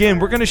up here again,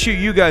 we're gonna shoot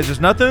you guys.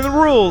 There's nothing in the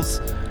rules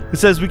that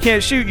says we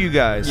can't shoot you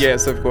guys."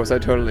 Yes, of course, I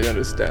totally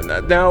understand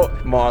that. Now,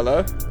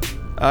 Marla.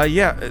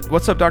 Yeah.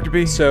 What's up, Dr.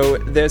 B? So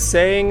they're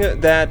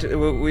saying that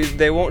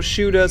they won't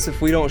shoot us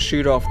if we don't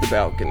shoot off the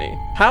balcony.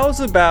 How's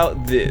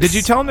about this? Did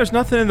you tell them there's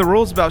nothing in the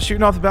rules about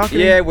shooting off the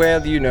balcony? Yeah,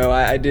 well, you know,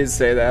 I did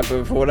say that,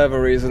 but for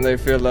whatever reason, they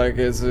feel like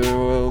it's,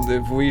 well,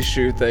 if we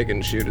shoot, they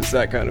can shoot us,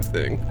 that kind of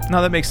thing.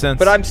 No, that makes sense.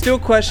 But I'm still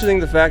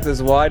questioning the fact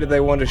is why do they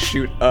want to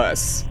shoot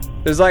us?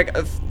 There's like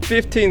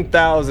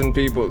 15,000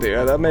 people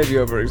here. That may be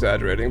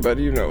over-exaggerating, but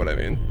you know what I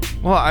mean.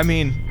 Well, I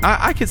mean,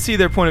 I could see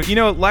their point of... You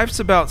know,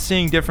 life's about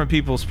seeing different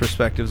people's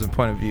perspectives and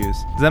point of views.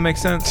 Does that make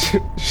sense?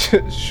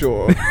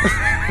 Sure.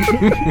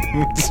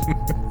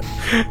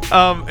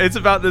 It's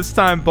about this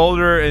time,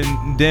 Boulder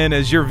and Den,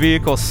 as your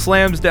vehicle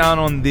slams down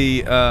on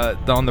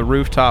the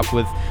rooftop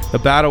with the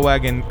battle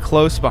wagon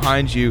close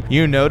behind you,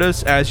 you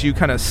notice as you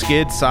kind of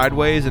skid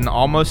sideways and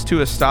almost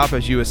to a stop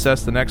as you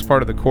assess the next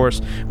part of the course,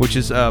 which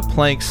is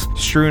planks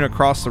strewn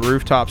across the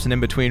rooftops and in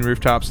between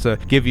rooftops to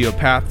give you a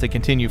path to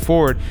continue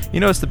forward.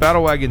 You notice the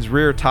battle wagon's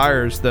rear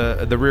tires,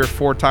 the rear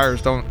 4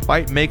 tires, don't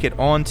quite make it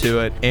onto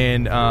it,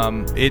 and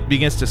it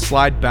begins to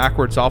slide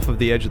backwards off of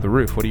the edge of the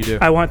roof. What do you do?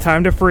 I want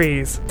time to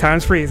freeze.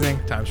 Time's freezing.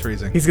 Time's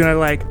freezing. He's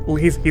gonna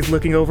he's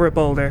looking over at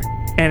Boulder,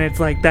 and it's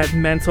like that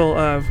mental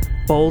of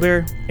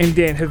Boulder and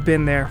Dan have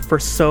been there for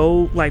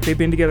they've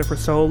been together for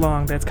so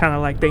long that's kind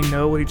of like they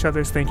know what each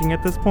other's thinking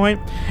at this point.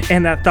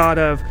 And that thought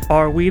of,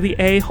 are we the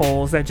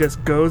a-holes that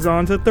just goes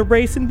on to the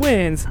race and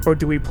wins, or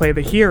do we play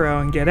the hero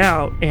and get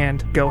out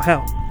and go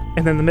help?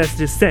 And then the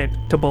message is sent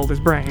to Boulder's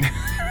brain.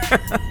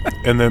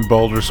 And then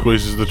Boulder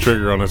squeezes the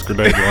trigger on his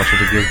grenade launcher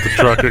to give the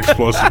truck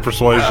explosive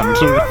persuasion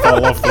to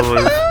fall off the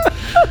roof.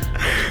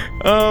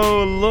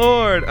 Oh,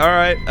 Lord. All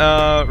right.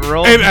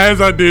 Roll. And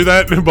as I do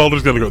that,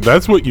 Boulder's going to go,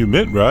 that's what you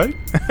meant, right?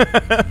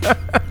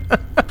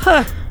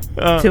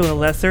 To a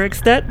lesser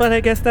extent, but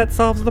I guess that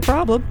solves the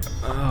problem.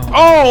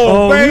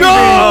 Oh, baby!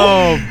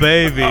 Oh,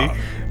 baby.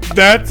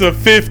 That's a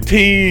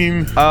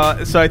 15.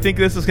 So I think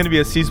this is going to be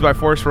a seize by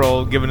force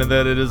roll, given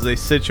that it is a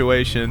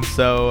situation.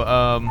 So,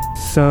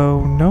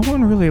 So no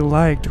one really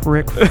liked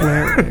Rick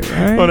Flair,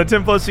 right? on a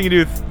 10 plus, you can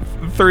do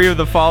 3 of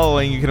the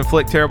following. You can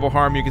inflict terrible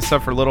harm, you can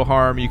suffer little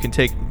harm, you can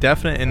take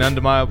definite and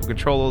undeniable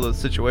control of the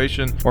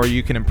situation, or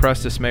you can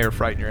impress, dismay, or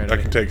frighten your I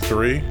enemy. can take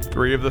 3.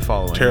 3 of the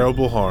following.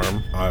 Terrible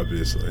harm,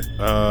 obviously.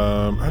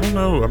 I don't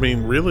know. I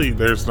mean, really,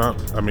 there's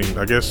not. I mean,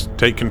 I guess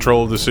take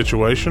control of the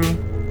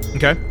situation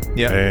Okay.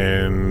 Yeah.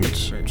 and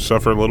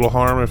suffer little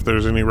harm if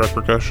there's any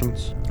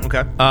repercussions.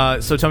 Okay.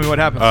 So tell me what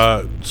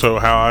happens. So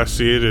how I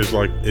see it is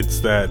like it's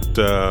that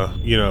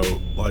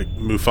like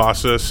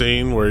Mufasa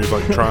scene where he's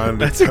like trying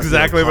to. That's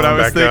exactly what I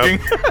was climb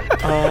thinking.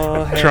 back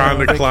Oh, up, trying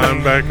to hell, climb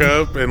the back king.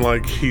 up, and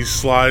like he's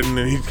sliding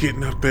and he's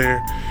getting up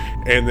there,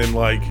 and then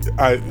like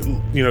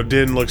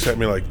Den looks at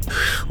me like,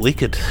 We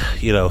could,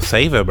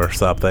 save him or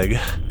something.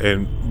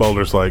 and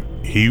Boulder's like,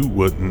 he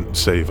wouldn't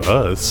save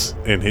us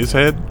in his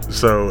head.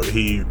 So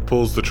he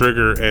pulls the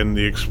trigger and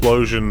the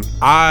explosion,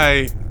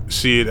 I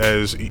see it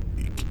as,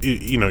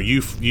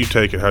 you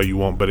take it how you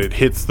want, but it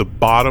hits the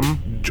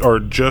bottom or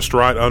just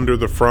right under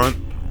the front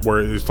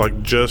where it's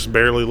like just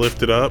barely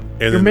lifted up.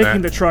 And You're then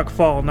making that, the truck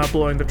fall, not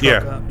blowing the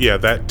truck up. yeah,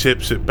 that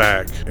tips it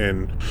back.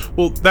 And,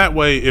 well, that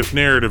way, if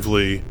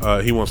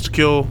narratively he wants to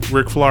kill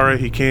Rick Flare,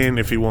 he can.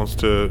 If he wants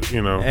to,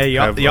 Hey,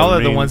 y'all have are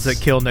other the ones means.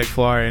 that killed Nick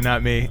Flare,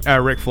 not me.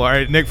 Rick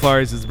Flare. Nick Flare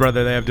is his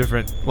brother. They have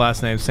different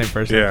last names, same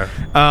person. Yeah.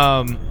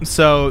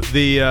 So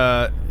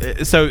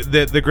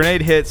the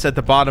grenade hits at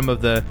the bottom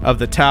of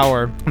the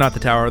tower, not the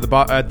tower,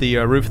 at the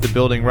roof of the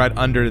building, right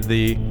under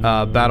the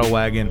battle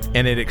wagon,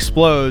 and it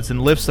explodes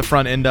and lifts the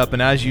front end up.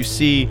 And as you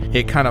see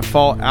it kind of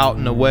fall out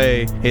and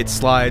away, it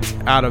slides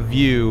out of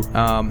view.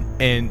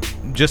 And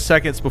just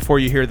seconds before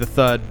you hear the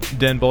thud,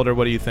 Den, Boulder,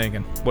 what are you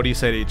thinking? What do you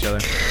say to each other?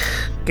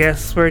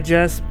 Guess we're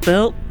just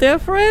built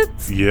different.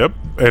 Yep.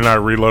 And I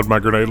reload my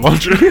grenade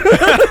launcher.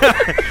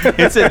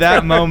 It's at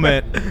that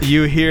moment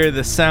you hear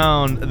the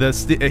sound,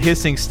 the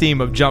hissing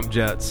steam of jump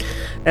jets.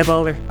 Hey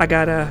Boulder, I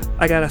got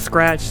a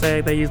scratch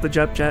saying they use the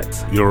jump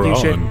jets. You're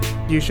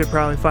You should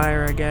probably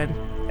fire again.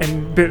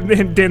 And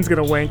Den's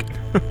gonna wink.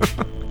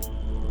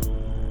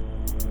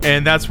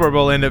 And that's where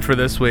we'll end it for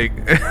this week.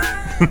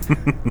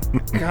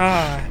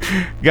 God.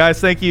 Guys,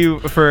 thank you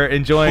for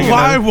enjoying.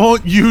 Why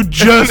won't you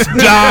just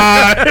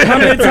die? How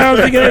many times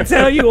are we gonna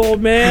tell you,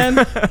 old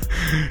man?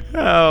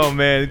 Oh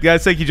man,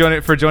 guys! Thank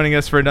you for joining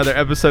us for another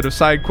episode of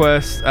Side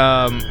Quest.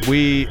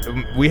 We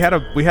had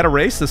a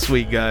race this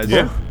week, guys.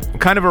 Yeah.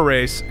 Kind of a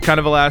race, kind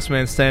of a last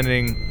man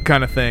standing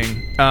kind of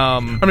thing. I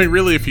mean,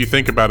 really, if you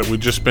think about it, we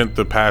just spent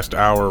the past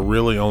hour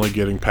really only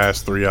getting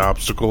past 3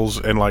 obstacles,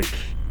 and like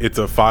it's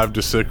a 5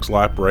 to 6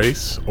 lap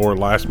race or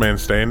last man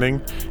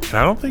standing, and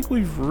I don't think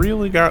we've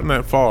really gotten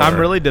that far. I'm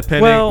really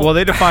depending. Well,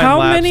 they define how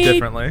laps many-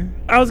 differently.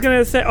 I was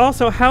gonna say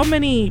also, how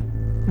many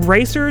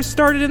racers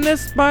started in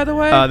this, by the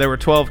way? There were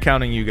 12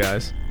 counting you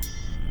guys.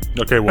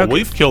 Okay, well, Okay.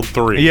 we've killed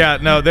 3. Yeah,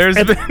 no,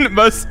 there's been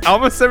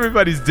almost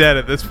everybody's dead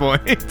at this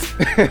point.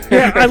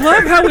 Yeah, I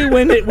love how we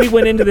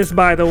went into this,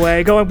 by the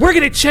way, going, we're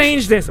gonna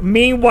change this.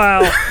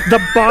 Meanwhile, the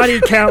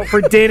body count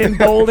for Din and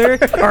Boulder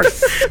are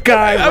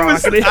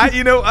skyrocketing.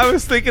 I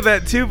was thinking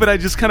that too, but I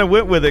just kind of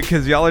went with it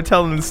because y'all are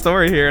telling the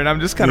story here, and I'm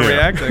just kind of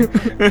Yeah.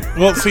 reacting.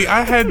 Well, see,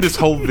 I had this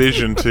whole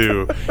vision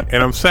too,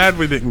 and I'm sad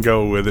we didn't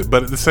go with it,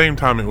 but at the same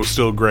time, it was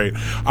still great.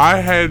 I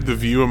had the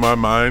view in my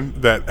mind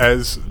that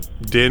as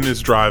Din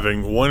is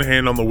driving, one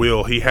hand on the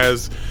wheel, he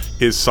has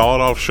his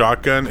sawed-off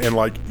shotgun, and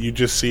like you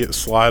just see it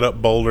slide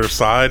up Boulder's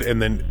side and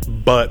then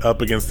butt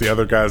up against the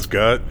other guy's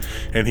gut,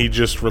 and he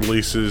just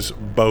releases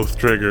both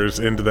triggers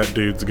into that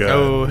dude's gut.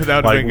 Oh,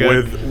 that would've like been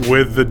good.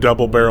 with the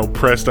double barrel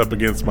pressed up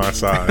against my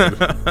side.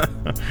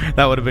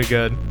 That would have been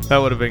good. That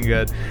would have been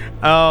good.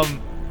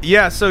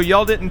 Yeah, so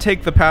y'all didn't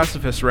take the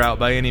pacifist route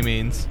by any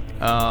means.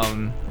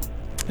 Dan,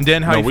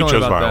 how No, you we feeling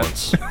chose about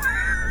violence.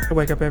 I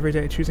wake up every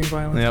day choosing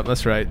violence. that? Yep,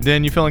 that's right.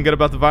 Dan, you feeling good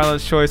about the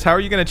violence choice? How are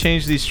you going to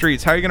change these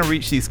streets? How are you going to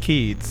reach these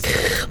keys?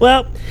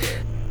 Well,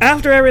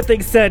 after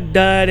everything's said and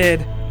done,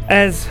 and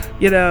as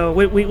you know,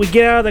 we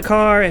get out of the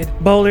car and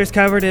Boulder's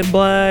covered in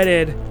blood,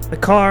 and the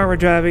car we're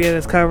driving in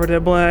is covered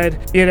in blood.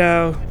 You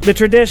know, the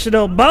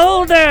traditional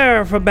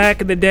Boulder from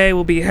back in the day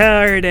will be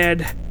heard,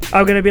 and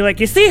I'm gonna be like,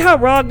 you see how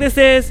wrong this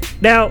is?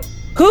 Now,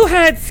 who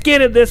had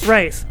skin in this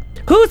race?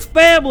 Whose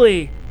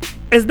family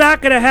is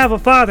not gonna have a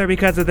father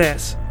because of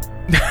this?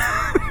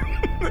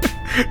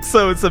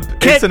 So it's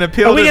an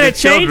appeal are we to gonna the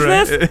change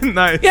children. this?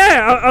 Nice.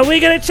 Yeah, are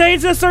we gonna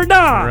change this or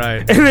not?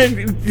 Right. And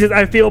then just,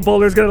 I feel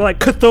Boulder's gonna like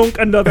ka-thunk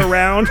another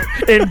round,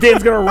 and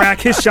Din's gonna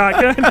rack his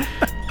shotgun.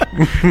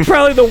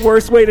 Probably the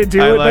worst way to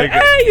do I it, like but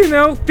it. hey, you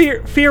know,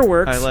 fear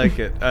works. I like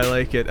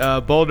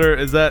it. Boulder,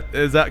 is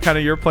that kind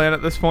of your plan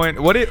at this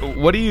point? What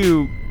are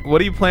you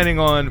planning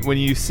on when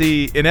you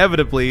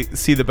inevitably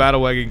see the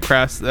battle wagon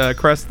crest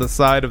the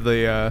side of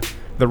the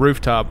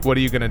rooftop? What are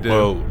you gonna do?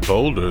 Well,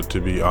 Boulder,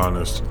 to be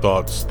honest,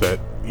 thoughts that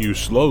you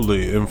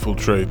slowly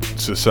infiltrate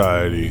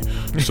society.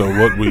 So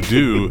what we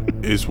do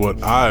is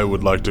what I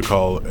would like to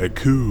call a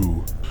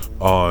coup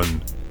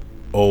on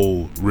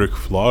old Rick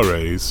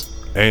Flores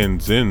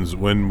and Zins.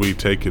 When we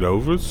take it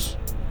over,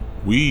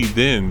 we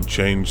then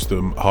change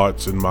the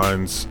hearts and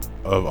minds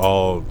of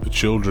all the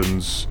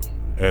children's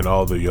and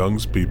all the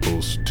young's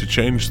peoples to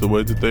change the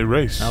way that they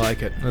race. I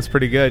like it. That's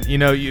pretty good. You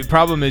know,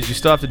 problem is you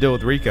still have to deal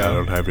with Rico. I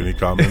don't have any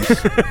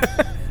comments.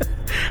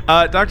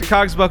 Dr.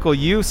 Cogsbuckle,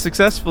 you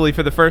successfully,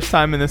 for the first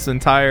time in this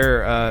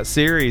entire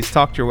series,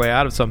 talked your way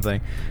out of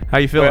something. How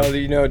you feeling? Well,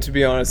 you know, to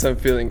be honest, I'm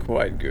feeling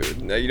quite good.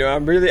 You know,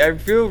 I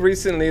feel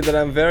recently that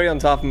I'm very on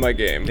top of my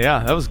game. Yeah,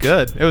 that was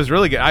good. It was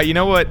really good. You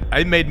know what?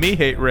 It made me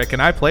hate Rick,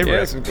 and I play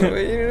Yes, Rick.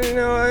 you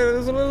know, I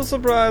was a little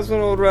surprised when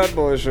old Rat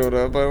Boy showed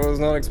up. I was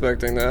not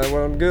expecting that.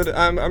 Well, I'm good.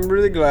 I'm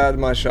really glad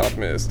my shot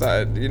missed.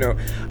 I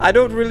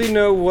don't really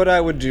know what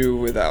I would do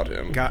without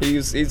him.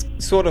 He's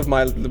sort of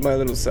my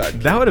little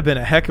sidekick. That would have been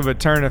a heck of a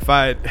turn if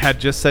I had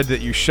just said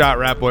that you shot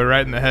Rat Boy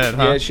right in the head,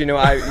 huh? Yes, you know,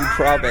 I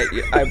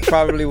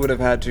probably would have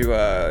had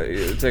to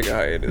take a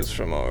hiatus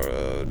from our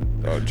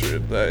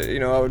trip. You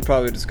know, I would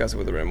probably discuss it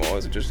with the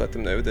Ramos and just let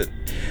them know that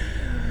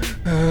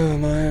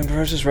my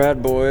precious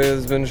Rat Boy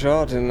has been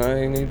shot and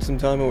I need some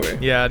time away.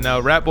 Yeah, no,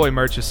 Rat Boy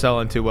merch is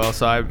selling too well,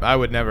 so I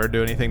would never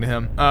do anything to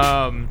him.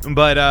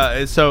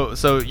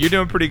 So you're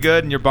doing pretty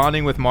good, and you're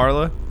bonding with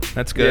Marla.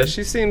 That's good. Yeah,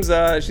 she seems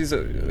she's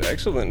an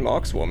excellent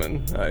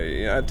markswoman.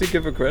 I have to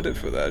give her credit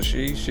for that.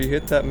 She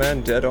hit that man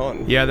dead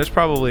on. Yeah, there's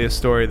probably a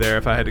story there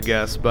if I had to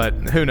guess, but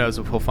who knows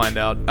if we'll find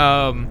out.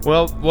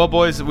 Well,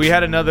 boys, we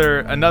had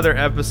another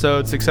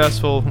episode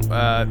successful.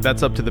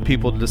 That's up to the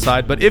people to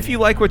decide. But if you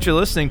like what you're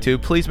listening to,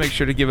 please make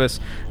sure to give us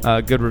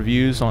good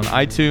reviews on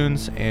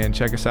iTunes and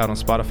check us out on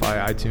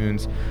Spotify,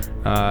 iTunes,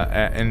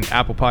 and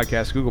Apple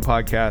Podcasts, Google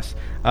Podcasts.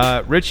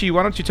 Richie,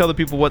 why don't you tell the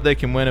people what they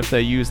can win if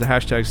they use the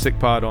hashtag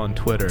SickPod on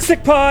Twitter?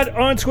 SickPod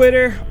on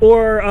Twitter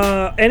or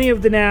any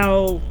of the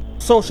now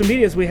social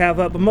medias we have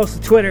up, but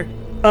mostly Twitter.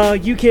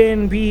 You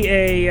can be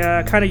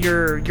a kind of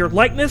your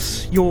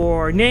likeness,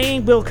 your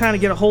name. We'll kind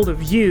of get a hold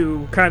of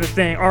you, kind of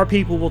thing. Our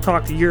people will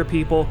talk to your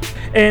people,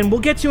 and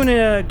we'll get you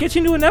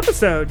into an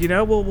episode. You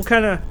know, we'll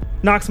kind of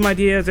knock some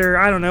ideas, or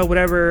I don't know,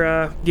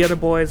 whatever the other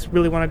boys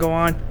really want to go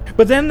on.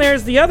 But then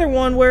there's the other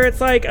one where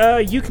it's like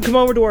you can come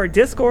over to our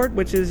Discord,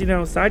 which is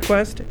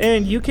SideQuest,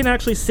 and you can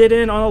actually sit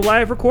in on a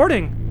live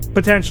recording.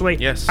 potentially.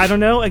 Yes. I don't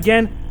know.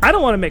 Again, I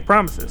don't want to make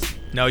promises.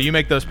 No, you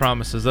make those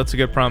promises. That's a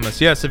good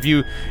promise. Yes, if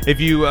you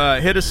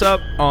hit us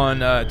up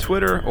on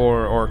Twitter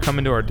or come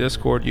into our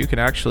Discord, you can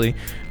actually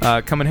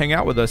come and hang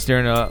out with us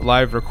during a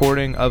live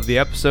recording of the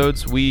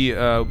episodes. We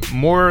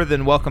more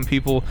than welcome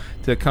people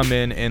to come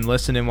in and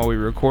listen in while we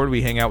record.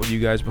 We hang out with you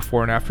guys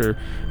before and after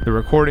the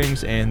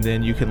recordings, and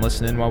then you can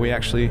listen in while we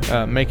actually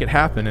make it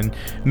happen and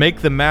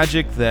make the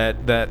magic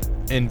that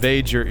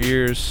invades your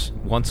ears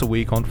once a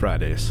week on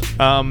Fridays.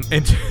 And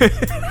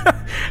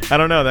I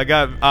don't know, that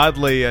got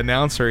oddly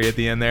announcery at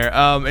the end there.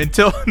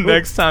 Until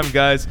next time,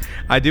 guys,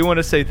 I do want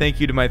to say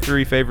thank you to my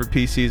 3 favorite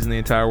PCs in the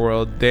entire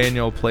world.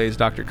 Daniel plays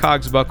Dr.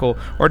 Cogsbuckle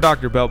or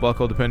Dr.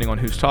 Beltbuckle, depending on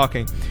who's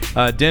talking.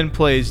 Den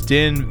plays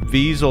Den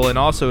Wiesel and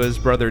also his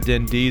brother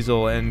Den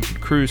Diesel, and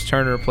Cruz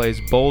Turner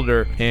plays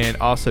Boulder and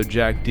also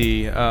Jack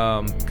D.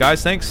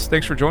 Guys, thanks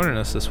for joining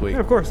us this week. Yeah,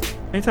 of course,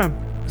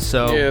 anytime.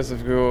 So Yes,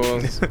 of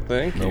course.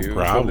 Thank No you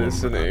problem. for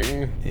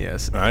listening.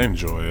 yes. I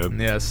enjoy it.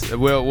 Yes,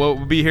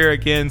 we'll be here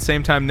again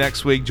same time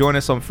next week. Join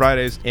us on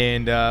Fridays,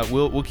 and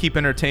we'll keep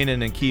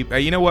entertaining and keep.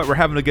 You know what? We're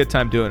having a good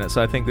time doing it,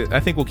 so I think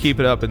we'll keep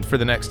it up and for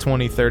the next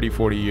 20, 30,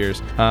 40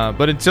 years.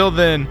 But until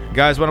then,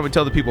 guys, why don't we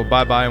tell the people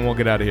bye and we'll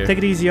get out of here. Take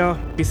it easy, y'all.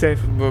 Be safe.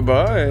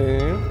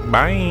 Bye-bye.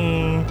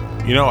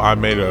 Bye. You know, I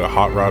made a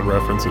hot rod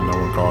reference and no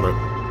one caught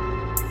it.